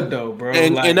good though, bro.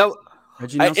 And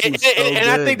Reggie Nelson was so good.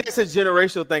 I think that's a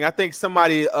generational thing. I think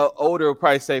somebody older will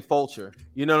probably say Fulcher.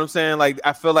 You know what I'm saying? Like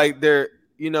I feel like they're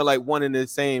like one and the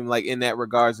same, like in that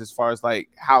regards, as far as like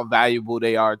how valuable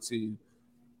they are to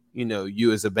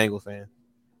you as a Bengal fan.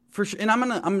 For sure. And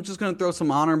I'm just gonna throw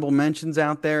some honorable mentions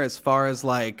out there as far as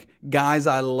like guys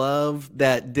I love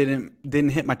that didn't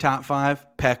hit my top 5.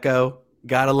 Pecco,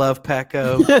 gotta love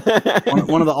Pecco,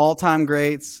 one of the all-time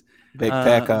greats. Big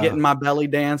Pecco, getting my belly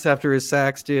dance after his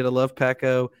sacks, dude. I love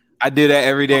Pecco. I do that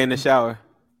every day in the shower,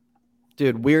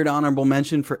 dude. Weird honorable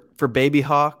mention for Baby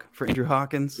Hawk, for Andrew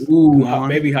Hawkins. Ooh,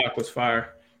 Baby Hawk was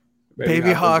fire.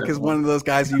 Baby Hawk is one of those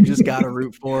guys you just gotta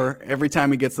root for. Every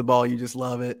time he gets the ball, you just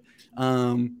love it.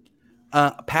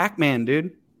 Pac-Man,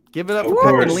 dude. Give it up for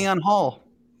Pac-Man and Leon Hall.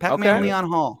 Pac-Man and Leon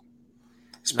Hall.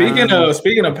 Speaking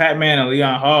of Pac-Man and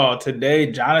Leon Hall, today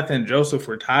Jonathan Joseph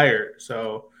retired.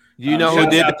 So who did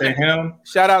that to him?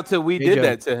 Shout out to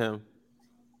that to him.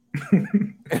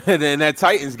 And then that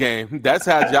Titans game. That's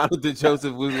how Jonathan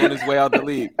Joseph was on his way out the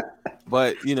league.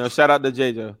 But shout out to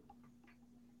J-Jo.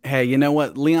 Hey, you know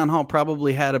what? Leon Hall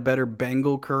probably had a better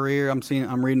Bengal career.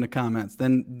 I'm reading the comments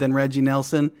than Reggie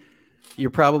Nelson.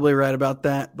 You're probably right about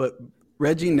that, but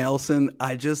Reggie Nelson,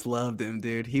 I just loved him,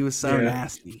 dude. He was so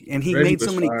nasty, and he made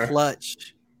so many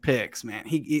clutch picks, man.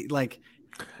 He like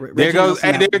there goes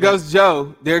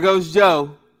Joe. There goes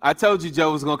Joe. I told you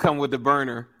Joe was gonna come with the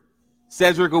burner.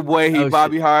 Cedric Ogbuehi,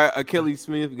 Bobby Hart, Achilles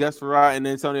Smith, Gus Farrar, and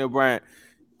Antonio Bryant.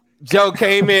 Joe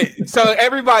came in. So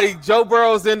everybody, Joe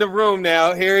Burrow's in the room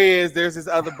now. Here he is. There's his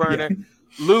other burner.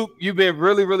 Luke, you've been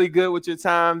really, really good with your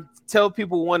time. Tell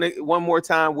people one more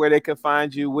time where they can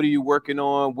find you. What are you working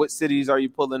on? What cities are you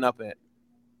pulling up at?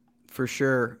 For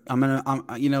sure.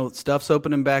 Stuff's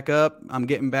opening back up. I'm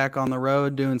getting back on the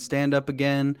road doing stand-up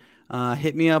again.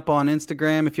 Hit me up on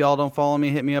Instagram. If y'all don't follow me,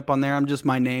 hit me up on there. I'm just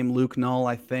my name, Luke Null,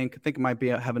 I think. I think it might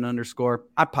have an underscore.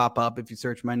 I pop up if you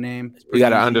search my name. You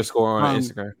got an underscore on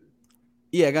Instagram.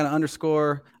 Yeah, I got an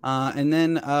underscore. And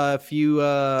then if you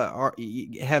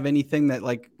have anything that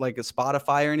like a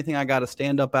Spotify or anything, I got a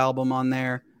stand-up album on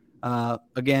there.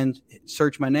 Again,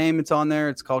 search my name. It's on there.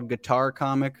 It's called Guitar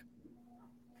Comic.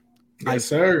 Yes,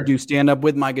 sir. I do stand-up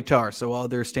with my guitar, so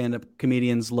other stand-up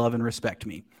comedians love and respect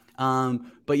me.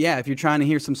 But yeah, if you're trying to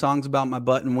hear some songs about my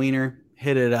butt and wiener,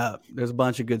 hit it up. There's a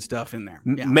bunch of good stuff in there.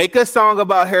 Yeah. Make a song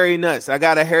about Harry Nuts. I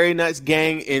got a Harry Nuts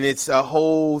gang, and it's a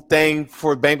whole thing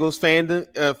for Bengals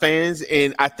fans,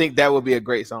 and I think that would be a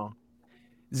great song.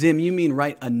 Zim, you mean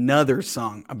write another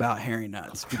song about Harry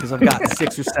Nuts? Because I've got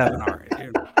 6 or 7 already.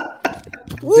 Dude.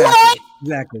 What?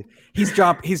 Exactly. He's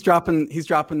dropping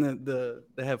the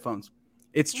headphones.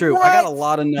 It's true. What? I got a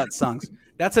lot of Nuts songs.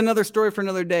 That's another story for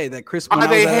another day. That Chris, when Are I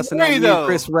was they at Harry SNL, though?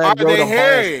 Chris Red Are wrote they a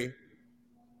Harry?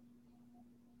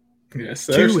 Yes,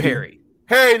 sir. Too hairy.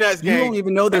 Harry Nuts gang. You don't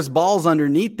even know there's balls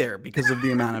underneath there because of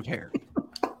the amount of hair.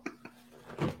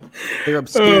 They're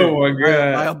obscured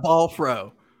by a ball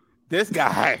fro. This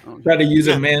guy tried to use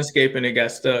a manscape and it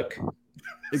got stuck.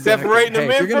 Exactly. Separating the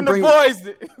men from the boys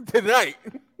tonight.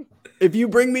 If you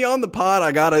bring me on the pod,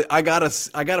 I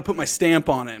gotta put my stamp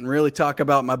on it and really talk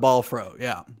about my ball fro.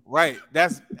 Yeah. Right.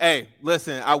 Hey,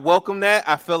 listen, I welcome that.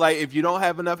 I feel like if you don't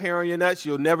have enough hair on your nuts,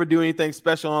 you'll never do anything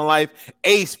special in life.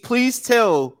 Ace, please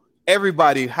tell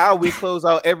everybody how we close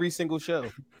out every single show.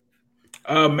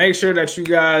 Make sure that you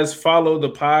guys follow the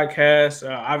podcast.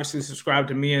 Obviously, subscribe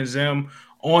to me and Zim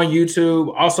on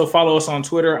YouTube. Also follow us on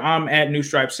Twitter. I'm at New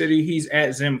Stripe City. He's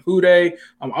at Zim Hude.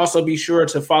 Also be sure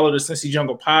to follow the Cincy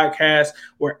Jungle podcast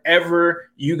wherever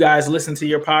you guys listen to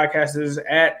your podcasts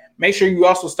at. Make sure you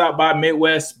also stop by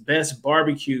Midwest Best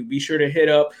Barbecue. Be sure to hit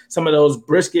up some of those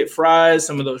brisket fries,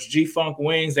 some of those G-Funk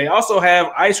wings. They also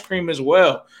have ice cream as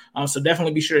well. So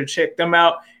definitely be sure to check them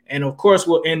out. And of course,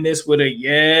 we'll end this with a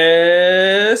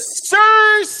yes,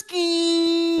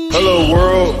 sirski. Hello,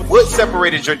 world. What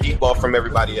separated your deep ball from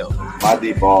everybody else? My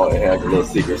deep ball, it has a little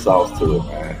secret sauce to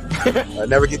it, man.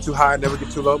 Never get too high, never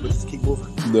get too low, but just keep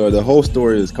moving. The whole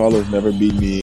story is Carlos never beat me